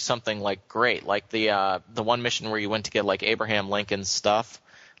normally give you something like great, like the one mission where you went to get like Abraham Lincoln's stuff,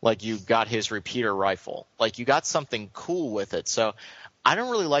 like you got his repeater rifle, like you got something cool with it. So I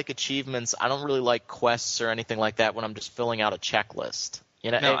don't really like achievements. I don't really like quests or anything like that when I'm just filling out a checklist.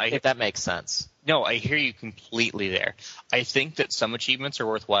 If that makes sense. No, I hear you completely there. I think that some achievements are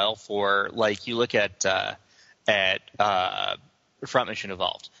worthwhile for, like, you look at Front Mission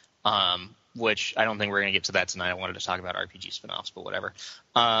Evolved, which I don't think we're going to get to that tonight. I wanted to talk about RPG spin-offs, but whatever.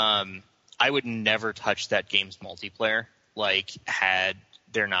 I would never touch that game's multiplayer, like, had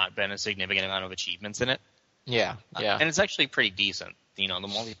there not been a significant amount of achievements in it. Yeah. And it's actually pretty decent. The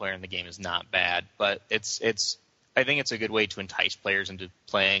multiplayer in the game is not bad, but I think it's a good way to entice players into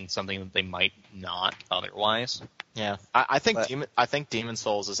playing something that they might not otherwise. Yeah, I think Demon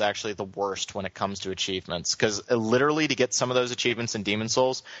Souls is actually the worst when it comes to achievements, because literally to get some of those achievements in Demon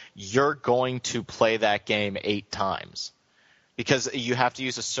Souls, you're going to play that game 8 times, because you have to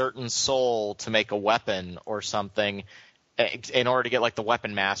use a certain soul to make a weapon or something. In order to get like the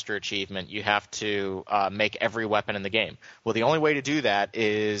Weapon Master achievement, you have to make every weapon in the game. Well, the only way to do that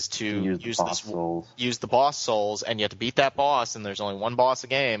is to use the boss souls, and you have to beat that boss, and there's only one boss a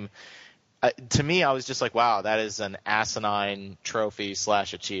game. To me, I was just like, wow, that is an asinine trophy /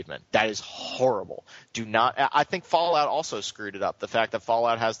 achievement. That is horrible. I think Fallout also screwed it up. The fact that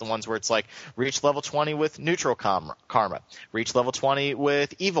Fallout has the ones where it's like, reach level 20 with neutral karma, reach level 20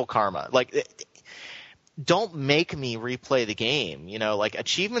 with evil karma. Like, don't make me replay the game. Like,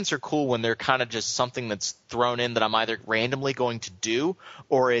 achievements are cool when they're kind of just something that's thrown in that I'm either randomly going to do,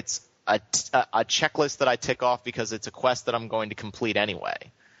 or it's a checklist that I tick off because it's a quest that I'm going to complete anyway.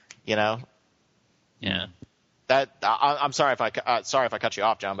 Yeah. I'm sorry if I cut you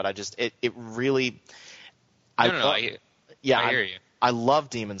off, John, but I just it really. I hear you. I love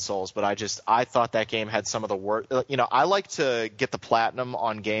Demon Souls, but I thought that game had some of the worst. I like to get the platinum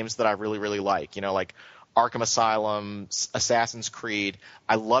on games that I really, really like. Like Arkham Asylum, Assassin's Creed.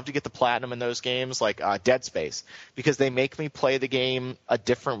 I love to get the platinum in those games, like Dead Space, because they make me play the game a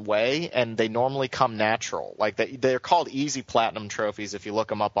different way, and they normally come natural. Like they're called easy platinum trophies if you look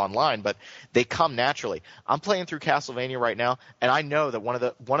them up online, but they come naturally. I'm playing through Castlevania right now, and I know that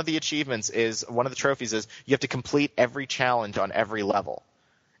one of the achievements is one of the trophies is you have to complete every challenge on every level,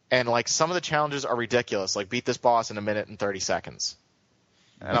 and like some of the challenges are ridiculous, like beat this boss in 1 minute and 30 seconds.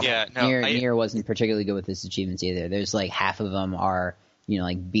 Nier wasn't particularly good with his achievements either. There's like half of them are,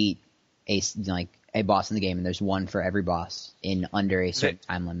 like beat a boss in the game, and there's one for every boss in under a certain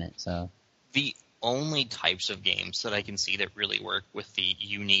time limit. So the only types of games that I can see that really work with the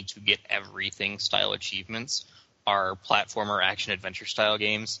you need to get everything style achievements are platformer action adventure style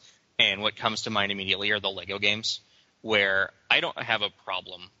games. And what comes to mind immediately are the Lego games, where I don't have a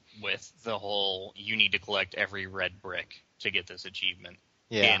problem with the whole you need to collect every red brick to get this achievement.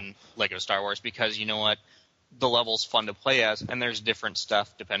 Yeah. In Lego Star Wars, because you know what? The level's fun to play as, and there's different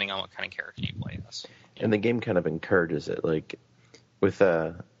stuff depending on what kind of character you play as. And the game kind of encourages it. Like,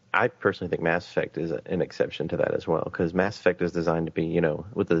 I personally think Mass Effect is an exception to that as well, because Mass Effect is designed to be,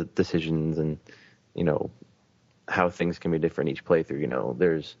 with the decisions and, how things can be different each playthrough.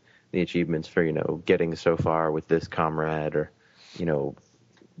 There's the achievements for, getting so far with this comrade or,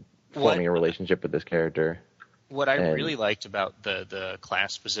 forming a relationship with this character. What I really liked about the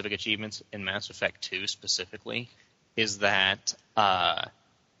class-specific achievements in Mass Effect 2 specifically is that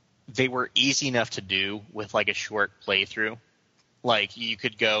they were easy enough to do with like a short playthrough. Like you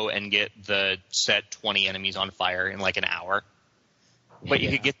could go and get the set 20 enemies on fire in like an hour, but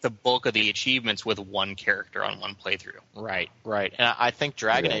you could get the bulk of the achievements with one character on one playthrough. Right. And I think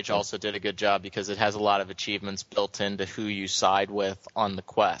Dragon Age also did a good job because it has a lot of achievements built into who you side with on the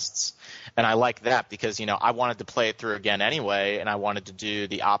quests. And I like that because, I wanted to play it through again anyway, and I wanted to do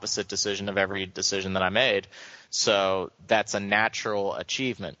the opposite decision of every decision that I made. So that's a natural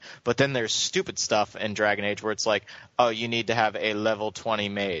achievement. But then there's stupid stuff in Dragon Age where it's like, oh, you need to have a level 20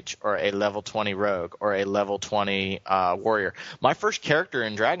 mage or a level 20 rogue or a level 20 warrior. My first character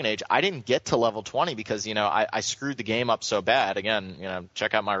in Dragon Age, I didn't get to level 20 because, I screwed the game up so bad. Again,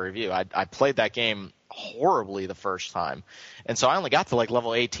 check out my review. I played that game horribly the first time. And so I only got to like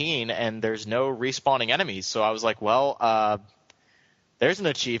level 18 and there's no respawning enemies. So I was like, well, there's an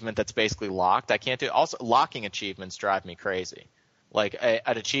achievement that's basically locked. I can't do it. Also, locking achievements drive me crazy. Like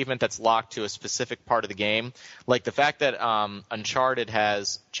an achievement that's locked to a specific part of the game. Like the fact that Uncharted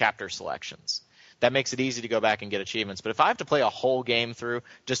has chapter selections. That makes it easy to go back and get achievements. But if I have to play a whole game through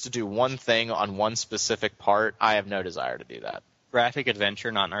just to do one thing on one specific part, I have no desire to do that. Graphic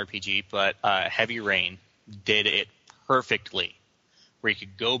adventure, not an RPG, but Heavy Rain did it perfectly. Where you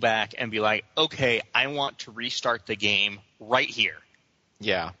could go back and be like, okay, I want to restart the game right here.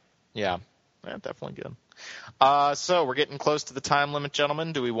 Yeah, definitely good. So we're getting close to the time limit,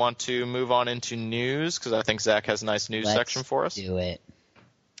 gentlemen. Do we want to move on into news? Because I think Zach has a nice news section for us. Let's do it.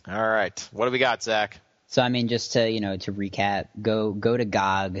 All right. What do we got, Zach? So, just to, to recap, go to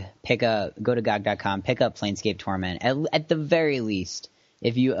GOG, go to GOG.com, pick up Planescape Torment. At the very least,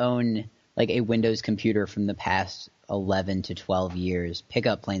 if you own like a Windows computer from the past 11 to 12 years, pick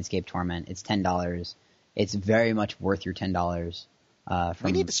up Planescape Torment. It's $10. It's very much worth your $10.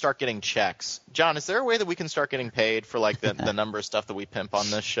 We need to start getting checks. John, is there a way that we can start getting paid for like the number of stuff that we pimp on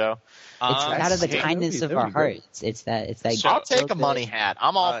this show? It's out of the kindness of our hearts. It's that. So I'll take a money hat.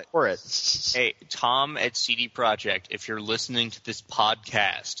 I'm all for it. Hey, Tom at CD Projekt, if you're listening to this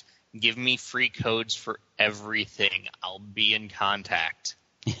podcast, give me free codes for everything. I'll be in contact.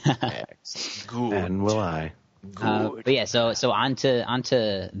 Good. And will I. But yeah, so on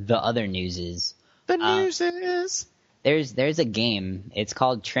to the other news is. The news is. There's a game. It's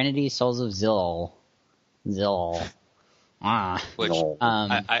called Trinity Souls of Zil. Which I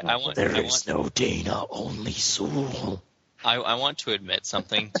want. There is no Dana, only Soul. I want to admit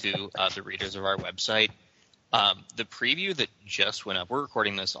something to the readers of our website. The preview that just went up. We're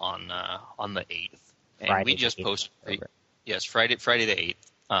recording this on the 8th, and Friday we just posted. Yes, Friday the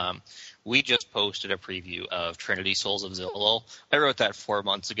 8th. We just posted a preview of Trinity Souls of Zil. I wrote that 4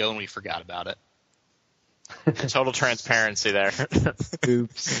 months ago, and we forgot about it. Total transparency there.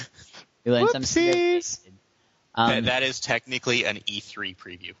 Oops. We learned Whoopsies. That is technically an E3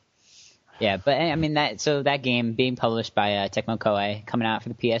 preview. Yeah, but that game being published by Tecmo Koei, coming out for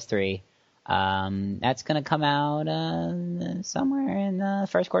the PS3, that's going to come out somewhere in the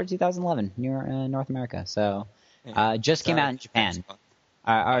first quarter of 2011, near North America. So just came out in Japan.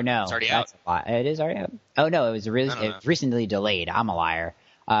 Or no, It's already that's a lie. It is already out. Oh no, it was recently delayed. I'm a liar.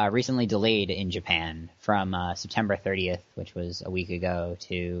 Recently delayed in Japan from September 30th, which was a week ago,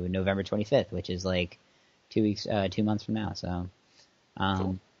 to November 25th, which is like 2 months from now. So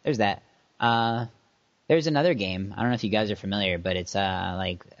Cool. There's that. There's another game. I don't know if you guys are familiar, but it's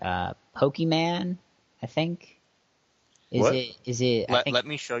Pokemon, I think. What? Let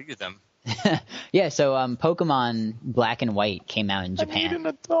me show you them. Yeah, so Pokemon Black and White came out in I Japan. need an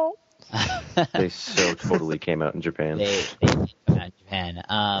adult. They so totally came out in Japan. They came out in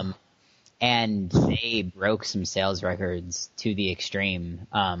Japan. And they broke some sales records to the extreme,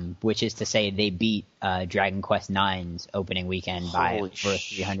 which is to say they beat Dragon Quest IX's opening weekend by over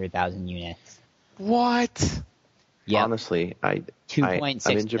 300,000 units. What? Yeah, Honestly, I'm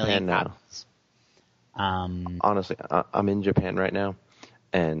 2.6 in Japan million now. copies. Honestly, I'm in Japan right now,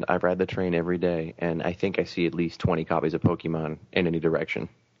 and I ride the train every day, and I think I see at least 20 copies of Pokemon in any direction.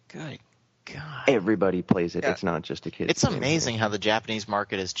 Good God. Everybody plays it. Yeah. It's not just a kid. It's amazing how the Japanese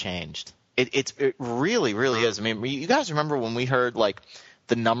market has changed. It really, really is. I mean, you guys remember when we heard like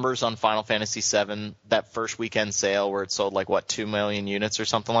the numbers on Final Fantasy VII, that first weekend sale where it sold like 2 million units or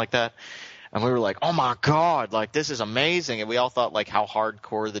something like that? And we were like, oh my God, like this is amazing. And we all thought like how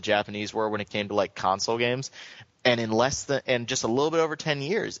hardcore the Japanese were when it came to like console games. And in just a little bit over 10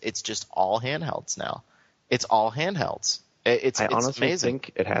 years, it's just all handhelds now. It's all handhelds. It's honestly amazing.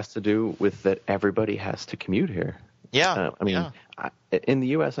 think it has to do with that everybody has to commute here. Yeah. I mean, yeah. In the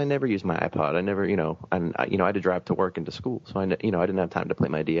U.S., I never used my iPod. I never, I had to drive to work and to school, so I didn't have time to play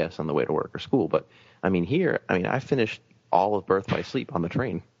my DS on the way to work or school. But I mean, here, I finished all of Birth by Sleep on the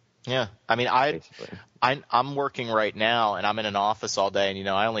train. Yeah, I mean, I'm working right now, and I'm in an office all day, and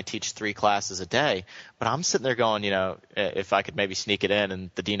I only teach 3 classes a day. But I'm sitting there going, if I could maybe sneak it in,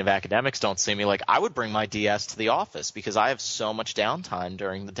 and the dean of academics don't see me, like I would bring my DS to the office because I have so much downtime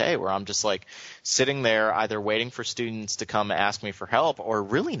during the day where I'm just like sitting there, either waiting for students to come ask me for help, or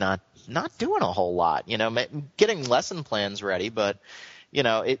really not doing a whole lot. Getting lesson plans ready, but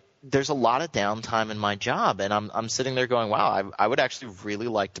there's a lot of downtime in my job, and I'm sitting there going, wow, I would actually really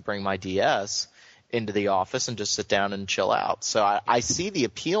like to bring my DS into the office and just sit down and chill out. So I see the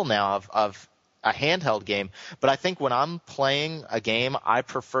appeal now of a handheld game, but I think when I'm playing a game, I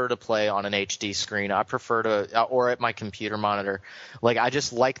prefer to play on an HD screen. I prefer to, or at my computer monitor. Like, I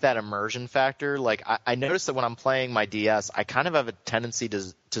just like that immersion factor. Like, I notice that when I'm playing my DS, I kind of have a tendency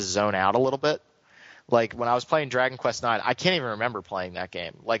to zone out a little bit. Like, when I was playing Dragon Quest IX, I can't even remember playing that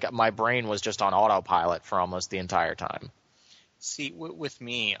game. Like, my brain was just on autopilot for almost the entire time. See, with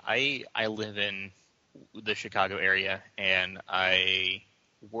me, I live in the Chicago area, and I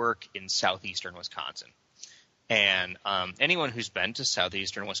work in southeastern Wisconsin. And anyone who's been to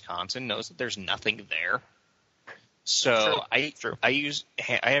southeastern Wisconsin knows that there's nothing there. So True. I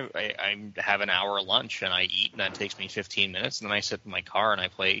have an hour lunch, and I eat, and that takes me 15 minutes, and then I sit in my car and I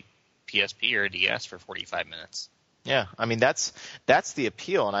play PSP or DS for 45 minutes. Yeah, I mean that's the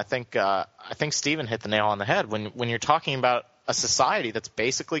appeal, and I think Steven hit the nail on the head when you're talking about a society that's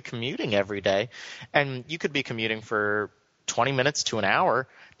basically commuting every day, and you could be commuting for 20 minutes to an hour.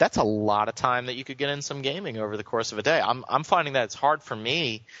 That's a lot of time that you could get in some gaming over the course of a day. I'm finding that it's hard for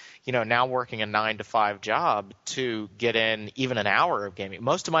me, now working a 9-to-5 job, to get in even an hour of gaming.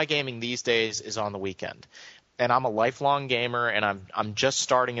 Most of my gaming these days is on the weekend. And I'm a lifelong gamer, and I'm just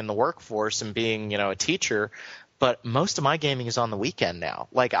starting in the workforce and being, a teacher. But most of my gaming is on the weekend now.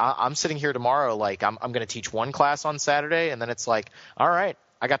 Like, I'm sitting here tomorrow, like, I'm going to teach one class on Saturday, and then it's like, all right,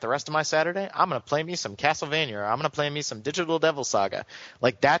 I got the rest of my Saturday. I'm going to play me some Castlevania, or I'm going to play me some Digital Devil Saga.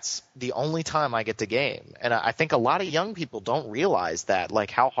 Like, that's the only time I get to game. And I think a lot of young people don't realize that,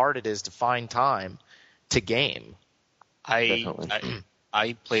 like, how hard it is to find time to game.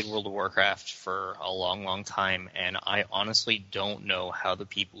 I played World of Warcraft for a long, long time, and I honestly don't know how the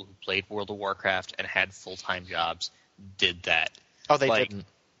people who played World of Warcraft and had full-time jobs did that. Oh, they didn't.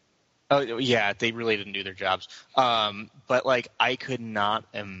 Oh, yeah, they really didn't do their jobs. But, like, I could not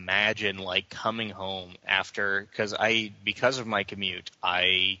imagine, like, coming home after, because of my commute,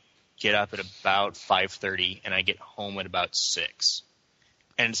 I get up at about 5:30, and I get home at about 6.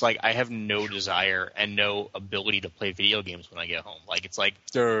 And it's like I have no desire and no ability to play video games when I get home. Like, it's like,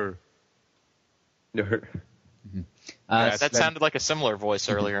 Mm-hmm. That sounded like a similar voice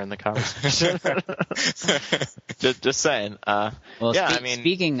earlier in the conversation. just saying.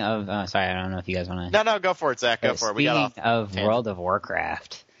 Speaking of, sorry, I don't know if you guys want to. No, go for it, Zach. Go for it. We got off. Speaking of World of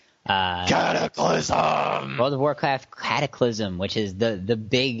Warcraft, Cataclysm. World of Warcraft Cataclysm, which is the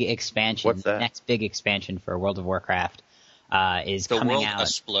big expansion, What's that? the next big expansion for World of Warcraft, is the coming world out.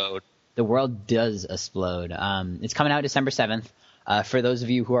 explode. The world does explode. It's coming out December 7th. For those of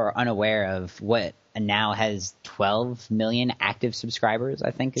you who are unaware of what now has 12 million active subscribers,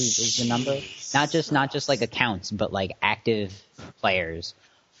 I think is the number. Not just like accounts, but like active players.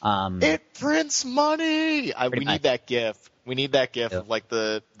 It prints money. We much. need that GIF. We need that GIF of like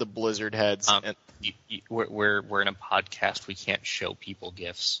the Blizzard heads. We're in a podcast. We can't show people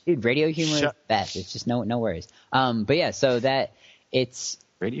GIFs. Dude, radio humor is best. It's just no worries. But yeah, so that it's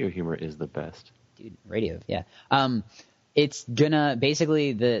Radio humor is the best. dude, radio, yeah. It's gonna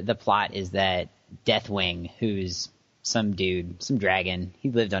basically the plot is that Deathwing, who's some dude, some dragon, he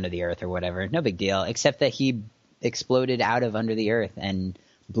lived under the earth or whatever, no big deal, except that he exploded out of under the earth and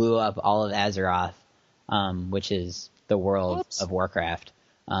blew up all of Azeroth, which is the world of Warcraft,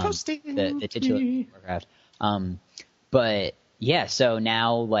 the titular Warcraft. But yeah, so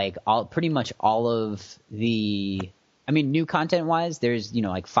now like pretty much all of the, I mean, new content wise, there's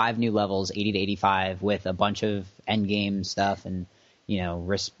like 5 new levels, 80 to 85, with a bunch of end game stuff and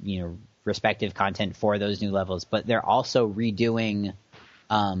respective content for those new levels. But they're also redoing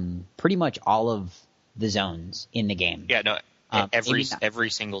pretty much all of the zones in the game. Yeah, no. Every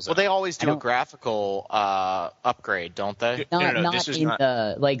single zone. Well, they always do a graphical upgrade, don't they? No, this is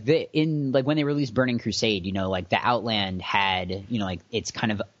not. When they released Burning Crusade, like the Outland had, like it's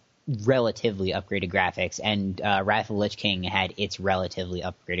kind of relatively upgraded graphics, and Wrath of the Lich King had its relatively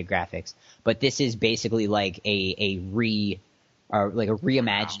upgraded graphics. But this is basically like a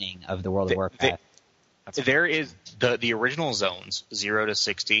reimagining of the World of Warcraft. There is the original zones 0 to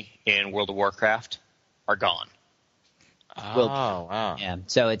 60 in World of Warcraft are gone. Oh, wow. Yeah.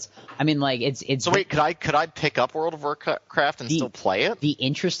 So it's. So wait, could I pick up World of Warcraft and still play it? The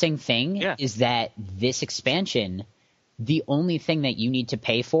interesting thing is that this expansion, the only thing that you need to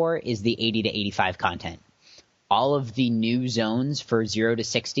pay for is the 80 to 85 content. All of the new zones for 0 to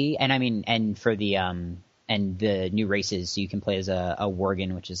 60, and for the and the new races, so you can play as a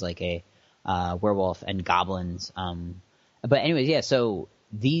Worgen, which is like a werewolf, and goblins. But anyways, yeah. So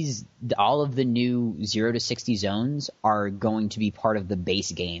all of the new 0 to 60 zones are going to be part of the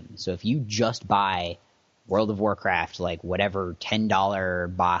base game. So if you just buy World of Warcraft, like whatever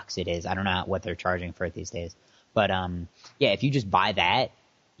 $10 box it is, I don't know what they're charging for it these days, but if you just buy that,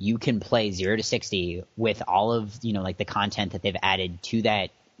 you can play 0 to 60 with all of like the content that they've added to that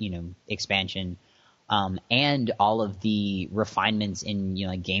expansion, and all of the refinements in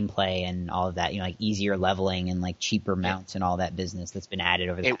like gameplay and all of that, like easier leveling and like cheaper mounts and all that business that's been added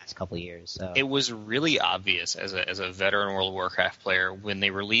over the past couple of years. So it was really obvious as a veteran World of Warcraft player when they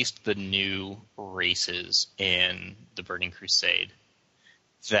released the new races in the Burning Crusade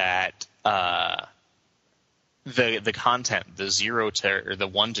that the content, the 0 to or the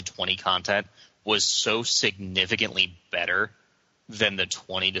 1 to 20 content, was so significantly better than the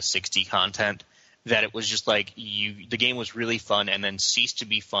 20 to 60 content that it was just like the game was really fun and then ceased to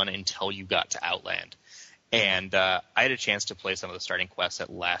be fun until you got to Outland. And I had a chance to play some of the starting quests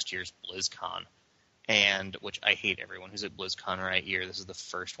at last year's BlizzCon, and which I hate everyone who's at BlizzCon right here. This is the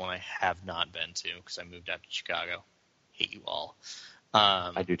first one I have not been to because I moved out to Chicago. Hate you all.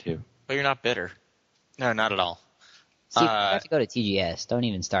 I do too. But you're not bitter. No, not at all. See, you have to go to TGS. Don't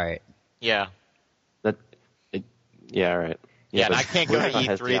even start. Yeah. Yeah, all right. Yeah, and I can't go to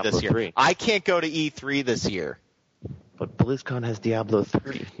E3 this year. 3. I can't go to E3 this year. But BlizzCon has Diablo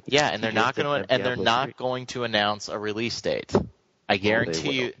 3. Yeah, and they're not going to announce a release date. I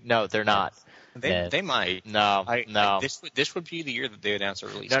guarantee you. No, they're not. They might. No. This would be the year that they announce a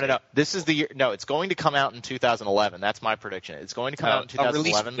release. No. This is the year. No, it's going to come out in 2011. That's my prediction. It's going to come out in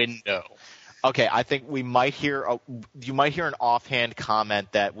 2011. A release window. Okay, I think you might hear an offhand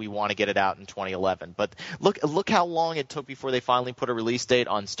comment that we want to get it out in 2011. But look how long it took before they finally put a release date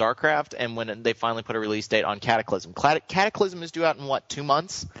on StarCraft, and when they finally put a release date on Cataclysm. Cataclysm is due out in 2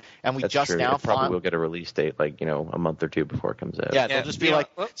 months, and we That's just true. now probably will get a release date a month or two before it comes out. Yeah, they'll just be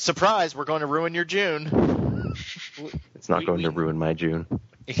like, surprise, we're going to ruin your June. It's not going to ruin my June.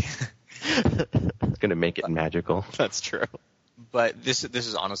 It's going to make it magical. That's true. But this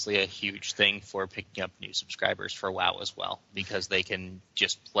is honestly a huge thing for picking up new subscribers for WoW as well, because they can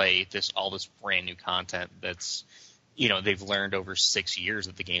just play all this brand new content that's, they've learned over 6 years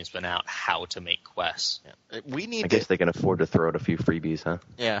that the game's been out how to make quests. Yeah. I guess they can afford to throw out a few freebies, huh?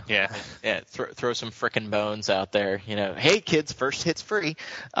 Yeah. Throw some frickin' bones out there. Hey kids, first hit's free.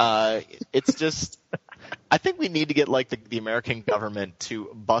 It's just. I think we need to get the American government to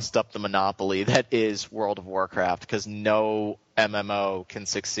bust up the monopoly that is World of Warcraft, because no MMO can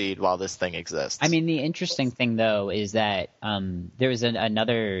succeed while this thing exists. I mean, the interesting thing though is that there was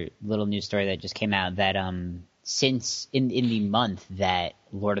another little news story that just came out that since in the month that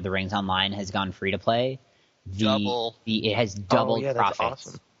Lord of the Rings Online has gone free to play, it has doubled that's profits,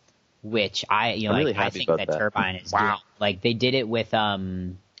 awesome. which I really I happy think about that that. Turbine is Wow. doing. Like they did it with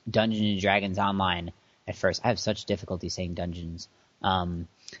Dungeons and Dragons Online at first. I have such difficulty saying dungeons.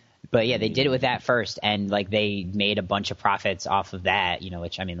 But yeah, they did it with that first, and like they made a bunch of profits off of that,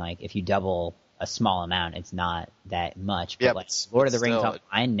 which I mean, like if you double a small amount, it's not that much. But Yeah, like but Lord of the Rings still-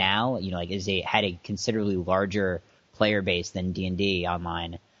 Online now, like had a considerably larger player base than D&D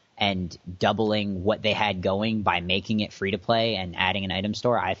Online, and doubling what they had going by making it free to play and adding an item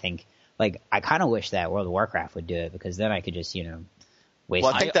store. I think, like, I kind of wish that World of Warcraft would do it, because then I could just waste. Well,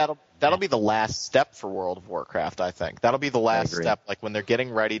 I think that'll be the last step for World of Warcraft. I think that'll be the last agree. step, like when they're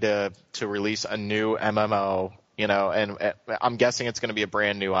getting ready to release a new MMO. And I'm guessing it's going to be a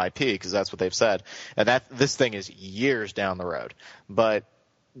brand new IP, because that's what they've said. And this thing is years down the road, but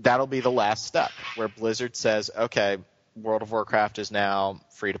that'll be the last step where Blizzard says, okay, World of Warcraft is now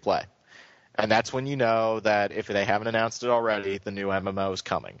free to play. And that's when you know that if they haven't announced it already, the new MMO is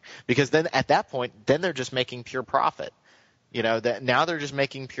coming. Because then at that point, then they're just making pure profit. That now they're just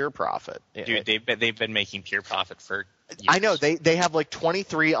making pure profit. Dude, they've been making pure profit for years. I know they have like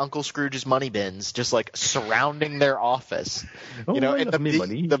 23 Uncle Scrooge's money bins just like surrounding their office. Oh, I And love me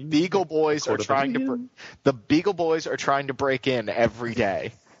money. the Beagle Boys are Quarter trying billion. the Beagle Boys are trying to break in every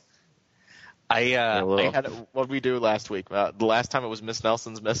day. well. I had what did we do last week? The last time it was Miss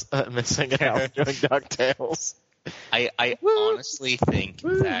Nelson's missing out doing DuckTales. I honestly think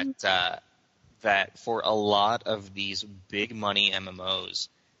that for a lot of these big money MMOs,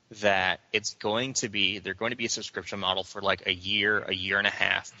 that they're going to be a subscription model for like a year and a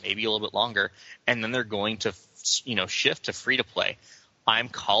half, maybe a little bit longer, and then they're going to shift to free to play. I'm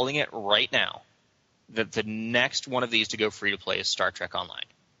calling it right now that the next one of these to go free to play is Star Trek Online.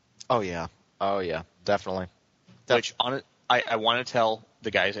 Oh yeah, definitely. Which I want to tell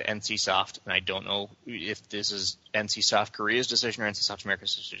the guys at NCSoft, and I don't know if this is NCSoft Korea's decision or NCSoft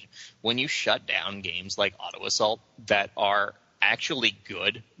America's decision. When you shut down games like Auto Assault that are actually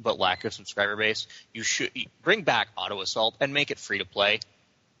good but lack a subscriber base, you should bring back Auto Assault and make it free to play,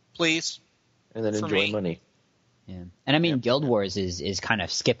 please. And then for enjoy me. money. Yeah. And I mean, Guild Wars is kind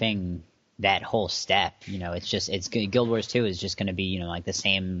of skipping that whole step. It's Guild Wars 2 is just going to be, like the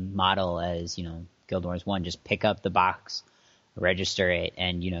same model as, Guild Wars 1. Just pick up the box, register it,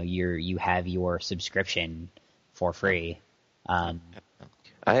 and, you have your subscription for free. I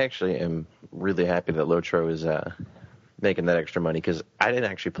actually am really happy that Lotro is making that extra money, because I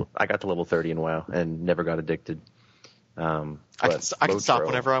didn't actually I got to level 30 in WoW and never got addicted. I can stop Lotro,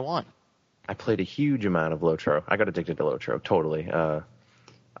 whenever I want. I played a huge amount of Lotro. I got addicted to Lotro, totally.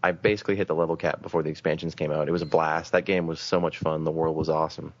 I basically hit the level cap before the expansions came out. It was a blast. That game was so much fun. The world was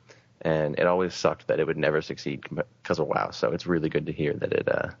awesome. And it always sucked that it would never succeed because of WoW. So it's really good to hear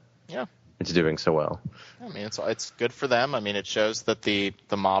that it's doing so well. I mean, it's good for them. I mean, it shows that the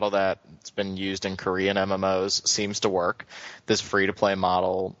model that's been used in Korean MMOs seems to work. This free-to-play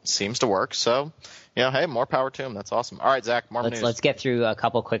model seems to work. So, hey, more power to them. That's awesome. All right, Zach, more news. Let's get through a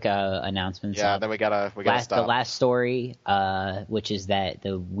couple quick announcements. Yeah, then we gotta stop. The last story, which is that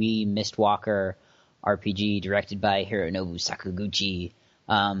the Wii Mistwalker RPG directed by Hironobu Sakaguchi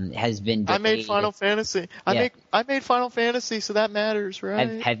has been delayed. I made Final Fantasy. I made Final Fantasy, so that matters,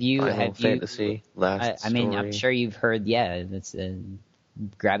 right? Have you? Final Fantasy, last I mean, I'm story. sure you've heard. Yeah, that's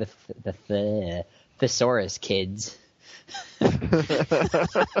grab the thesaurus, kids.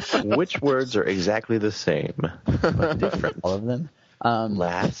 Which words are exactly the same but different? All of them.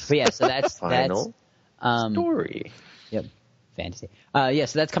 Last. But yeah, so that's Final story. Yep, fantasy.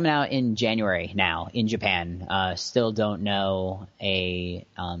 So that's coming out in January now in Japan. Still don't know a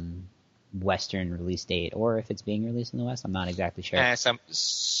Western release date, or if it's being released in the West. I'm not exactly sure.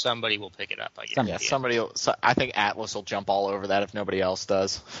 Somebody will pick it up, I guess. Yeah, somebody will. I think Atlas will jump all over that if nobody else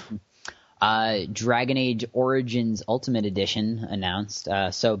does. Dragon Age Origins Ultimate Edition announced.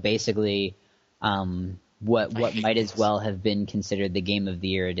 So basically, what might as well have been considered the Game of the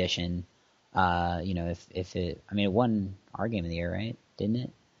Year edition. If it won our Game of the Year, right? Didn't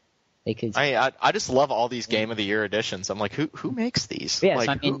it? They could. I just love all these Game of the Year editions. I'm like, who makes these? Yeah,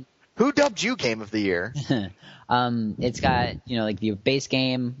 like, so who dubbed you Game of the Year? It's got like the base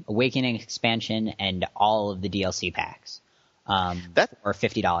game, Awakening expansion, and all of the DLC packs. for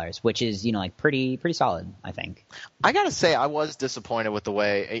 $50, which is, like pretty solid, I think. I gotta say, I was disappointed with the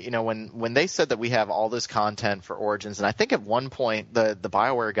way, when they said that we have all this content for Origins, and I think at one point the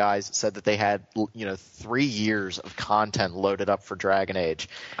BioWare guys said that they had, 3 years of content loaded up for Dragon Age.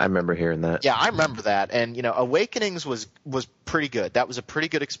 I remember hearing that. Yeah, I remember that. And, Awakenings was pretty good. That was a pretty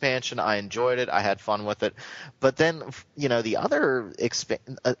good expansion. I enjoyed it. I had fun with it. But then, the other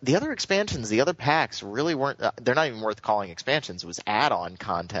expansions, the other packs really weren't, they're not even worth calling expansions. It was add-on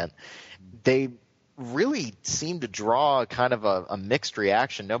content. They really seemed to draw kind of a mixed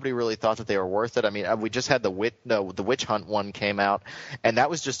reaction. Nobody really thought that they were worth it. I mean, we just had the Witch Hunt one came out, and that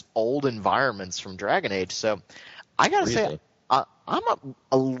was just old environments from Dragon Age. So I gotta say, I'm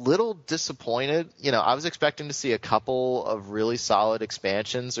a little disappointed. I was expecting to see a couple of really solid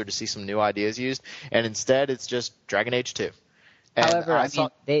expansions or to see some new ideas used, and instead it's just Dragon Age 2. And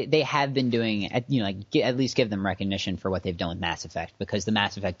however, they have been doing, at least give them recognition for what they've done with Mass Effect, because the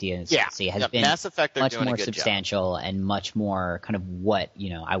Mass Effect DLC has been Mass Effect, much more substantial and much more kind of what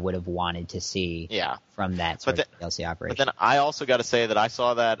I would have wanted to see from that sort of DLC operation. But then I also got to say that I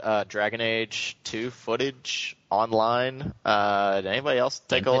saw that Dragon Age 2 footage online. Did anybody else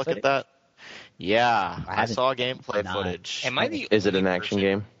take a look at that? Yeah, I saw gameplay footage. Is it an action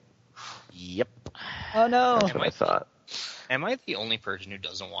game? Yep. Oh no! That's what I thought. Am I the only person who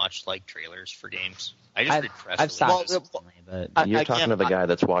doesn't watch trailers for games? I just read press I've stopped releases. but you're talking to the guy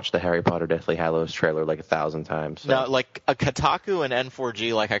that's watched the Harry Potter Deathly Hallows trailer like 1,000 times. So. No, like a Kotaku and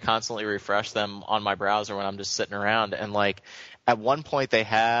N4G, I constantly refresh them on my browser when I'm just sitting around, and at one point they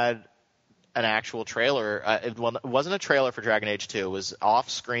had an actual trailer. It wasn't a trailer for Dragon Age 2. It was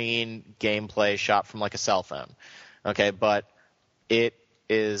off-screen gameplay shot from a cell phone. Okay, but it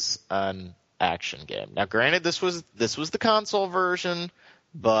is an action game. Now, granted, this was the console version,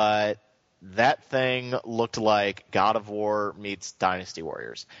 but that thing looked like God of War meets Dynasty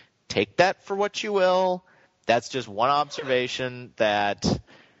Warriors. Take that for what you will. That's just one observation, that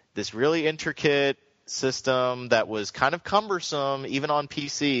this really intricate system that was kind of cumbersome, even on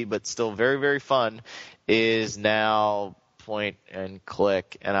PC, but still very, very fun, is now point and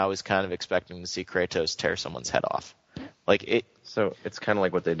click, and I was kind of expecting to see Kratos tear someone's head off. So it's kind of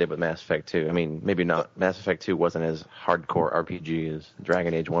like what they did with Mass Effect 2. I mean, maybe not. Mass Effect 2 wasn't as hardcore RPG as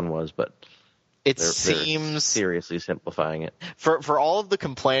Dragon Age 1 was, but they're seriously simplifying it. For all of the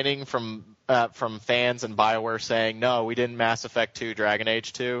complaining from fans and BioWare saying, no, we didn't Mass Effect 2 Dragon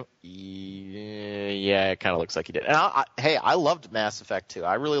Age 2, yeah, it kind of looks like you did. And I loved Mass Effect 2.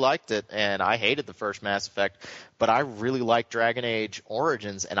 I really liked it, and I hated the first Mass Effect, but I really liked Dragon Age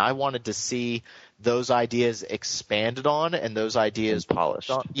Origins, and I wanted to see those ideas expanded on and those ideas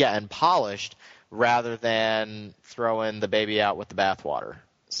polished. And polished, rather than throwing the baby out with the bathwater.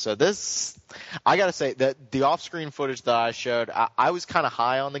 So this, I got to say, that the off-screen footage that I showed, I was kind of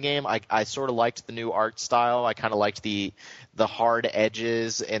high on the game. I sort of liked the new art style. I kind of liked the hard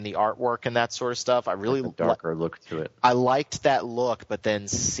edges and the artwork and that sort of stuff. I really like the darker look to it. I liked that look, but then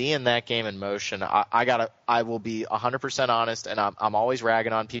seeing that game in motion, I will be 100% honest, and I'm always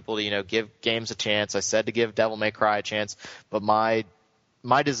ragging on people to give games a chance. I said to give Devil May Cry a chance, but my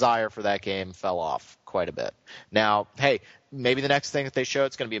desire for that game fell off quite a bit. Now, hey, maybe the next thing that they show,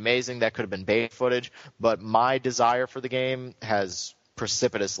 it's going to be amazing. That could have been bait footage, but my desire for the game has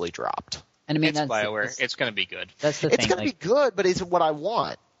precipitously dropped. And I mean, it's BioWare. It's going to be good. That's the thing. It's going to be good, but is it what I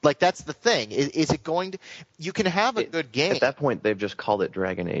want? That's the thing. Is it going to? You can have a good game. At that point, they've just called it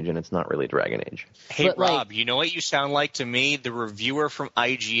Dragon Age, and it's not really Dragon Age. Hey, but Rob, you know what you sound like to me? The reviewer from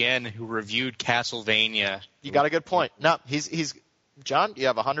IGN who reviewed Castlevania. You got a good point. No, he's John, you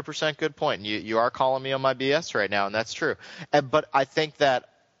have 100% good point. You are calling me on my BS right now, and that's true. But I think that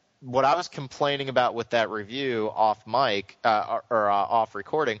what I was complaining about with that review off mic or off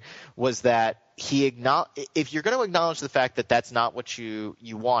recording was that if you're going to acknowledge the fact that that's not what you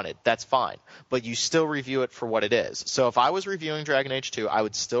wanted, that's fine. But you still review it for what it is. So if I was reviewing Dragon Age 2, I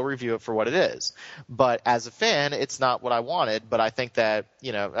would still review it for what it is. But as a fan, it's not what I wanted. But I think that,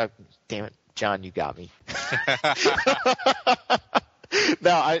 damn it, John, you got me.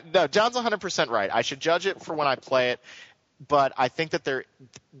 No, John's 100% right. I should judge it for when I play it, but I think that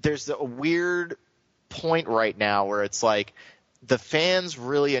there's a weird point right now where it's like the fans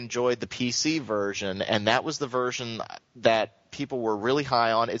really enjoyed the PC version, and that was the version that people were really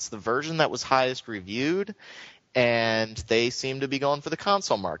high on. It's the version that was highest reviewed, and they seem to be going for the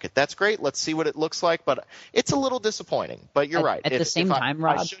console market. That's great. Let's see what it looks like, but it's a little disappointing. But you're right. At the same time,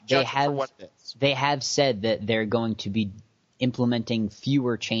 Rob, they have said that they're going to be implementing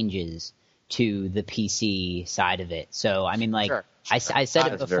fewer changes to the PC side of it. So, I mean, sure. I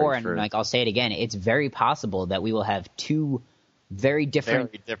said it before, and I'll say it again. It's very possible that we will have two very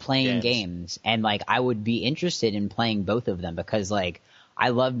different, playing games. And like I would be interested in playing both of them because like I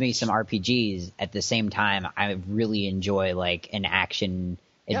love me some RPGs. At the same time, I really enjoy like an action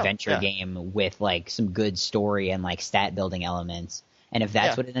adventure game with like some good story and like stat building elements. And if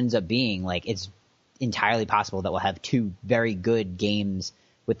that's what it ends up being, like it's entirely possible that we'll have two very good games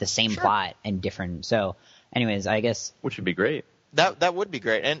with the same plot and different. So anyways, I guess. Which would be great. That would be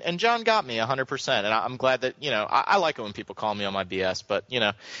great. And John got me 100%. And I'm glad that, I like it when people call me on my BS, but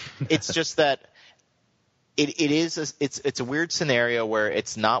it's just that it's a weird scenario where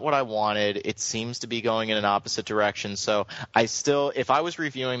it's not what I wanted. It seems to be going in an opposite direction. So if I was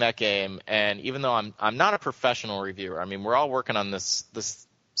reviewing that game, and even though I'm not a professional reviewer, I mean, we're all working on this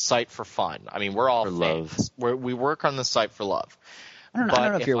site for fun. I mean, we're all fans. We work on this site for love. I don't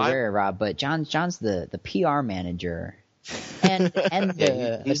know if you're aware, Rob, but John's the PR manager. And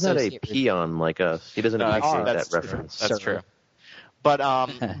he's not a peon like us. He doesn't appreciate that reference. That's true. But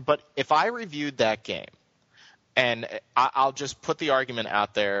if I reviewed that game, and I'll just put the argument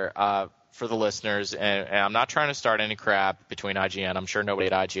out there for the listeners, and I'm not trying to start any crap between IGN. I'm sure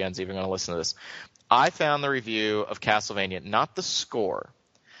nobody at IGN is even going to listen to this. I found the review of Castlevania, not the score.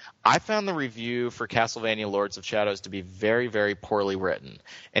 I found the review for Castlevania Lords of Shadows to be very, very poorly written.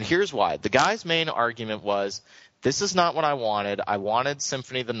 And here's why. The guy's main argument was, this is not what I wanted. I wanted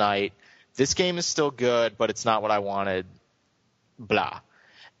Symphony of the Night. This game is still good, but it's not what I wanted. Blah.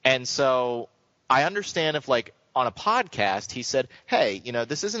 And so I understand if, like, on a podcast he said, hey,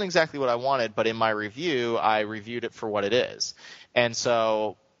 this isn't exactly what I wanted, but in my review I reviewed it for what it is. And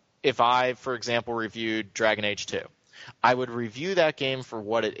so if I, for example, reviewed Dragon Age 2, I would review that game for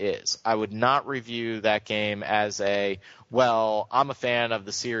what it is. I would not review that game as I'm a fan of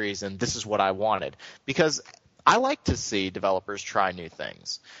the series and this is what I wanted. Because I like to see developers try new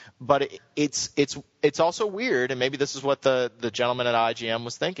things. But it's also weird, and maybe this is what the gentleman at IGN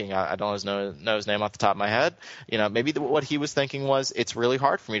was thinking. I don't know his name off the top of my head. Maybe what he was thinking was, it's really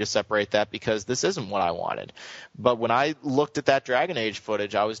hard for me to separate that because this isn't what I wanted. But when I looked at that Dragon Age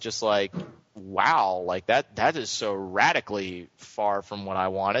footage, I was just like, wow, like that is so radically far from what I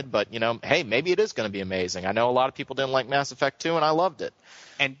wanted. But, hey, maybe it is going to be amazing. I know a lot of people didn't like Mass Effect 2, and I loved it.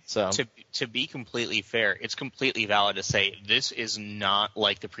 And so, to be completely fair, it's completely valid to say this is not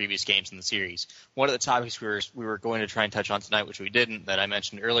like the previous games in the series. One of the topics we were going to try and touch on tonight, which we didn't, that I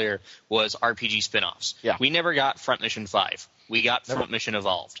mentioned earlier, was RPG spin-offs. Yeah. We never got Front Mission 5. We got Front Mission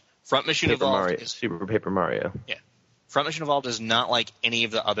Evolved. Front Mission Evolved is Super Paper Mario. Yeah. Front Mission Evolved is not like any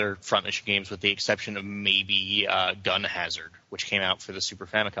of the other Front Mission games, with the exception of maybe Gun Hazard, which came out for the Super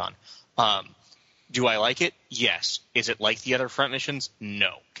Famicom. Do I like it? Yes. Is it like the other Front Missions?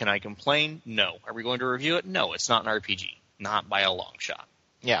 No. Can I complain? No. Are we going to review it? No, it's not an RPG. Not by a long shot.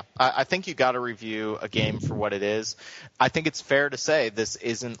 Yeah, I think you got to review a game for what it is. I think it's fair to say this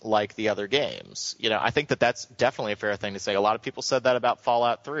isn't like the other games. I think that's definitely a fair thing to say. A lot of people said that about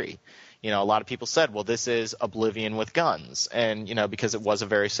Fallout 3. A lot of people said, well, this is Oblivion with guns, and, because it was a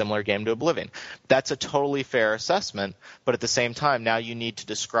very similar game to Oblivion. That's a totally fair assessment, but at the same time, now you need to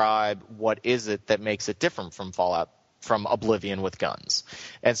describe what is it that makes it different from Oblivion with guns.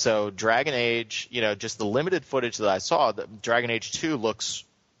 And so Dragon Age, just the limited footage that I saw, Dragon Age 2 looks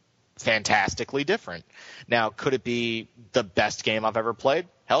fantastically different. Now, could it be the best game I've ever played?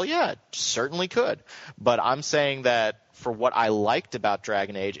 Hell yeah, it certainly could. But I'm saying that for what I liked about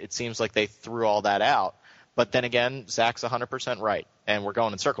Dragon Age, it seems like they threw all that out. But then again, Zach's 100% right. And we're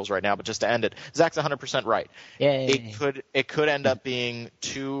going in circles right now, but just to end it, Zach's 100% right. Yay. It could end up being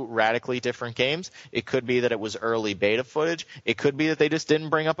two radically different games. It could be that it was early beta footage. It could be that they just didn't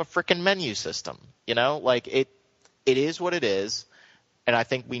bring up a freaking menu system. It is what it is. And I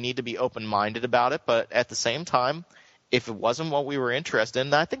think we need to be open-minded about it. But at the same time, if it wasn't what we were interested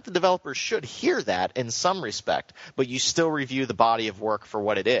in, I think the developers should hear that in some respect, but you still review the body of work for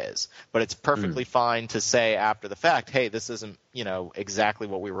what it is. But it's perfectly fine to say after the fact, hey, this isn't, exactly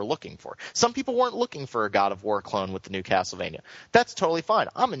what we were looking for. Some people weren't looking for a God of War clone with the new Castlevania. That's totally fine.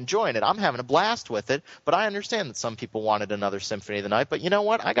 I'm enjoying it. I'm having a blast with it, but I understand that some people wanted another Symphony of the Night. But you know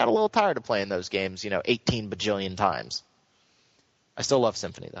what? I got a little tired of playing those games, 18 bajillion times. I still love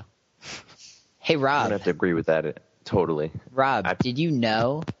Symphony, though. Hey, Rob. I don't have to agree with that. Totally. Rob, did you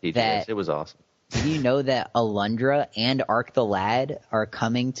know that it was awesome? Did you know that Alundra and Ark the Lad are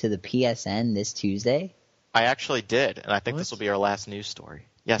coming to the PSN this Tuesday? I actually did, and I think this will be our last news story.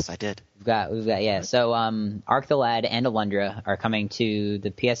 Yes, I did. We've got yeah. So Ark the Lad and Alundra are coming to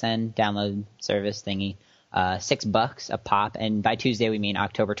the PSN download service thingy. $6 a pop, and by Tuesday we mean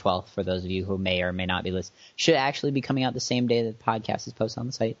October 12th. For those of you who may or may not be listening, should actually be coming out the same day that the podcast is posted on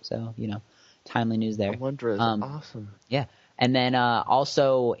the site. So timely news there. Alundra is awesome. Yeah. And then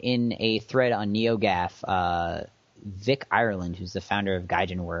also in a thread on NeoGAF, Vic Ireland, who's the founder of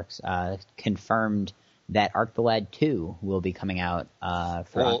Gaijin Works, confirmed that Arc the Lad 2 will be coming out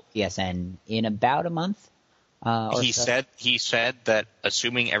for PSN in about a month. He said that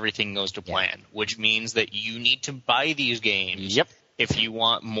assuming everything goes to plan, which means that you need to buy these games if you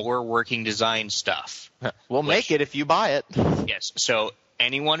want more working design stuff. We'll make it if you buy it. Yes. So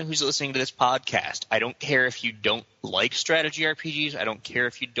anyone who's listening to this podcast, I don't care if you don't like strategy RPGs. I don't care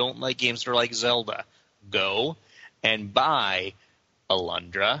if you don't like games that are like Zelda. Go and buy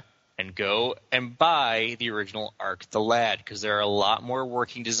Alundra and go and buy the original Arc the Lad, because there are a lot more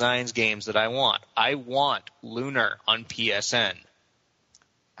working designs games that I want. I want Lunar on PSN.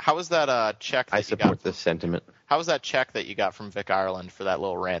 How was that check that I support this sentiment. How was that check that you got from Vic Ireland for that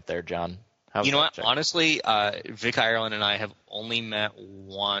little rant there, John? You know what? Check? Honestly, Vic Ireland and I have only met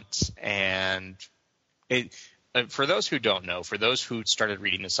once, and for those who don't know, for those who started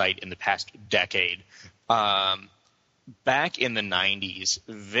reading the site in the past decade, back in the 90s,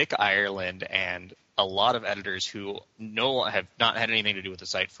 Vic Ireland and a lot of editors who have not had anything to do with the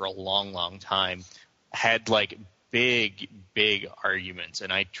site for a long, long time had like big arguments.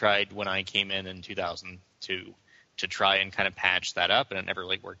 And I tried when I came in 2002 to try and kind of patch that up, and it never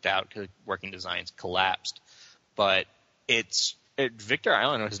really worked out because working designs collapsed. But Victor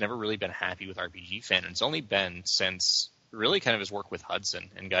Ireland has never really been happy with RPG Fan, and it's only been since really kind of his work with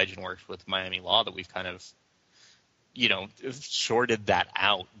Hudson and Gaijin Works with Miami Law that we've kind of sorted that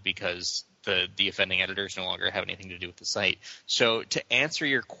out, because the offending editors no longer have anything to do with the site. So to answer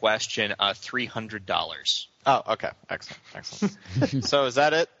your question, $300. Oh, okay. Excellent. So is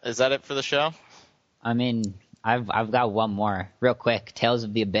that it? Is that it for the show? I mean, I've got one more real quick. Tales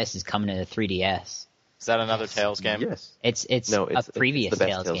of the Abyss is coming to the 3DS. Is that another Tales game? Yes. It's a previous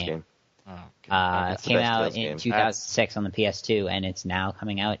Tales game. Oh, okay. It came out in 2006 on the PS2, and it's now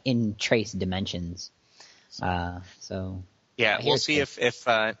coming out in Trace Dimensions. So yeah, we'll see if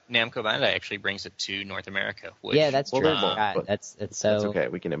Namco Bandai actually brings it to North America. Which, that's true. That's okay.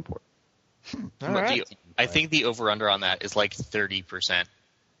 We can import. All right. I think the over/under on that is like 30%.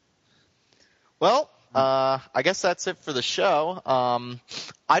 Well, I guess that's it for the show.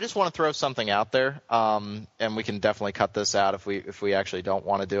 I just want to throw something out there, and we can definitely cut this out if we actually don't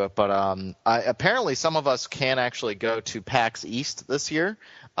want to do it. But apparently, some of us can actually go to PAX East this year.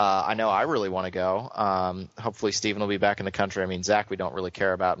 I know I really want to go. Hopefully, Steven will be back in the country. I mean, Zach, we don't really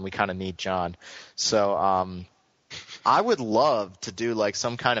care about, and we kind of need John. So I would love to do like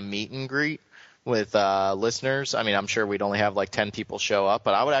some kind of meet and greet with listeners. I mean, I'm sure we'd only have like 10 people show up,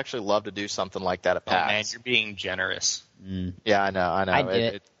 but I would actually love to do something like that at PAX. Oh man, you're being generous. Yeah, I know.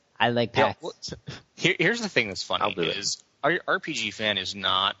 I like PAX. Here's the thing that's funny is our RPG Fan is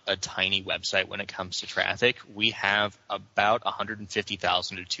not a tiny website when it comes to traffic. We have about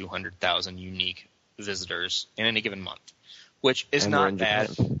 150,000 to 200,000 unique visitors in any given month, which is not bad.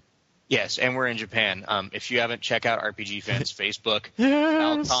 Japan. Yes, and we're in Japan. If you haven't, check out RPG Fan's Facebook.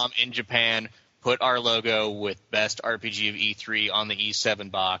 Yes. Tom in Japan. Put our logo with Best RPG of E3 on the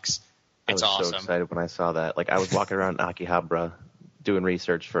E7 box. It's awesome. I was so excited when I saw that. Like, I was walking around Akihabara doing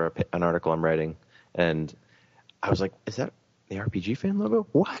research for an article I'm writing, and I was like, is that the RPG Fan logo?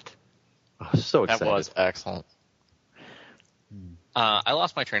 What? I was so excited. That was excellent. I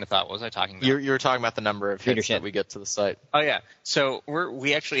lost my train of thought. What was I talking about? You were talking about the number of hits that we get to the site. Oh, yeah. So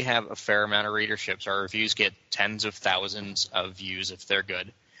we actually have a fair amount of readerships. Our reviews get tens of thousands of views if they're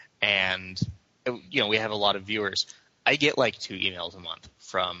good. And, we have a lot of viewers. I get like 2 emails a month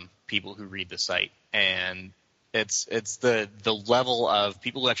from people who read the site. And it's the level of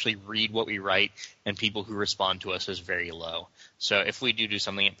people who actually read what we write and people who respond to us is very low. So if we do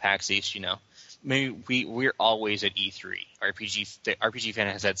something at PAX East, maybe we're always at E3. The RPG Fan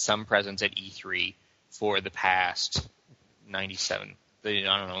has had some presence at E3 for the past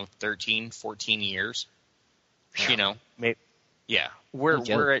 13, 14 years. Yeah.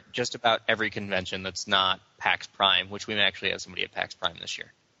 We're at just about every convention that's not PAX Prime, which we may actually have somebody at PAX Prime this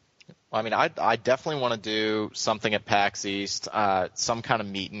year. Well, I mean, I definitely want to do something at PAX East, some kind of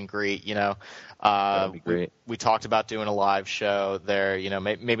meet and greet. That'd be great. We talked about doing a live show there.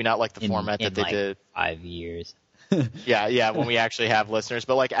 Maybe not like the format that they did 5 years. Yeah, when we actually have listeners,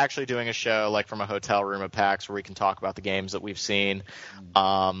 but like actually doing a show like from a hotel room at PAX where we can talk about the games that we've seen.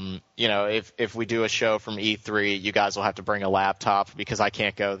 If we do a show from E3, you guys will have to bring a laptop because I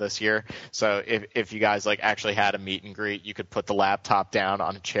can't go this year. So if you guys like actually had a meet and greet, you could put the laptop down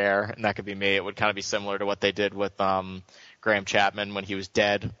on a chair and that could be me. It would kind of be similar to what they did with Graham Chapman when he was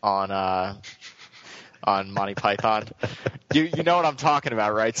dead on on Monty Python. You know what I'm talking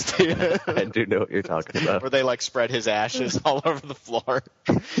about, right, Steve? I do know what you're talking about. Where they like spread his ashes all over the floor.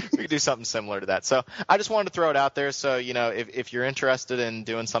 We could do something similar to that. So I just wanted to throw it out there. So, if you're interested in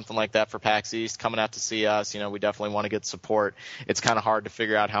doing something like that for PAX East, coming out to see us, we definitely want to get support. It's kind of hard to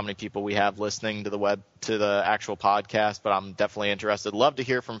figure out how many people we have listening to the actual podcast, but I'm definitely interested. Love to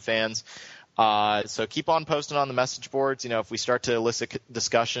hear from fans. So keep on posting on the message boards. If we start to elicit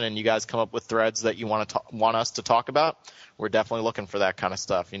discussion and you guys come up with threads that you want us to talk about, we're definitely looking for that kind of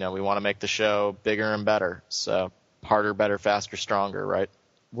stuff. We want to make the show bigger and better. So harder, better, faster, stronger, right?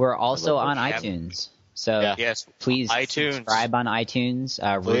 We're also on iTunes. So yes, please iTunes. Subscribe on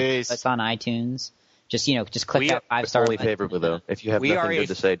iTunes. Please. Us on iTunes. Just click that 5-star. Only favorably though, if you have nothing good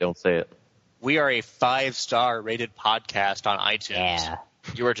to say, don't say it. We are a 5-star rated podcast on iTunes. Yeah.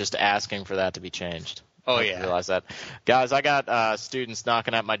 You were just asking for that to be changed. Oh, I yeah. realize that. Guys, I got students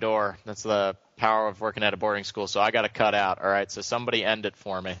knocking at my door. That's the power of working at a boarding school, so I got to cut out. All right, so somebody end it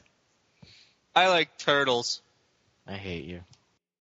for me. I like turtles. I hate you.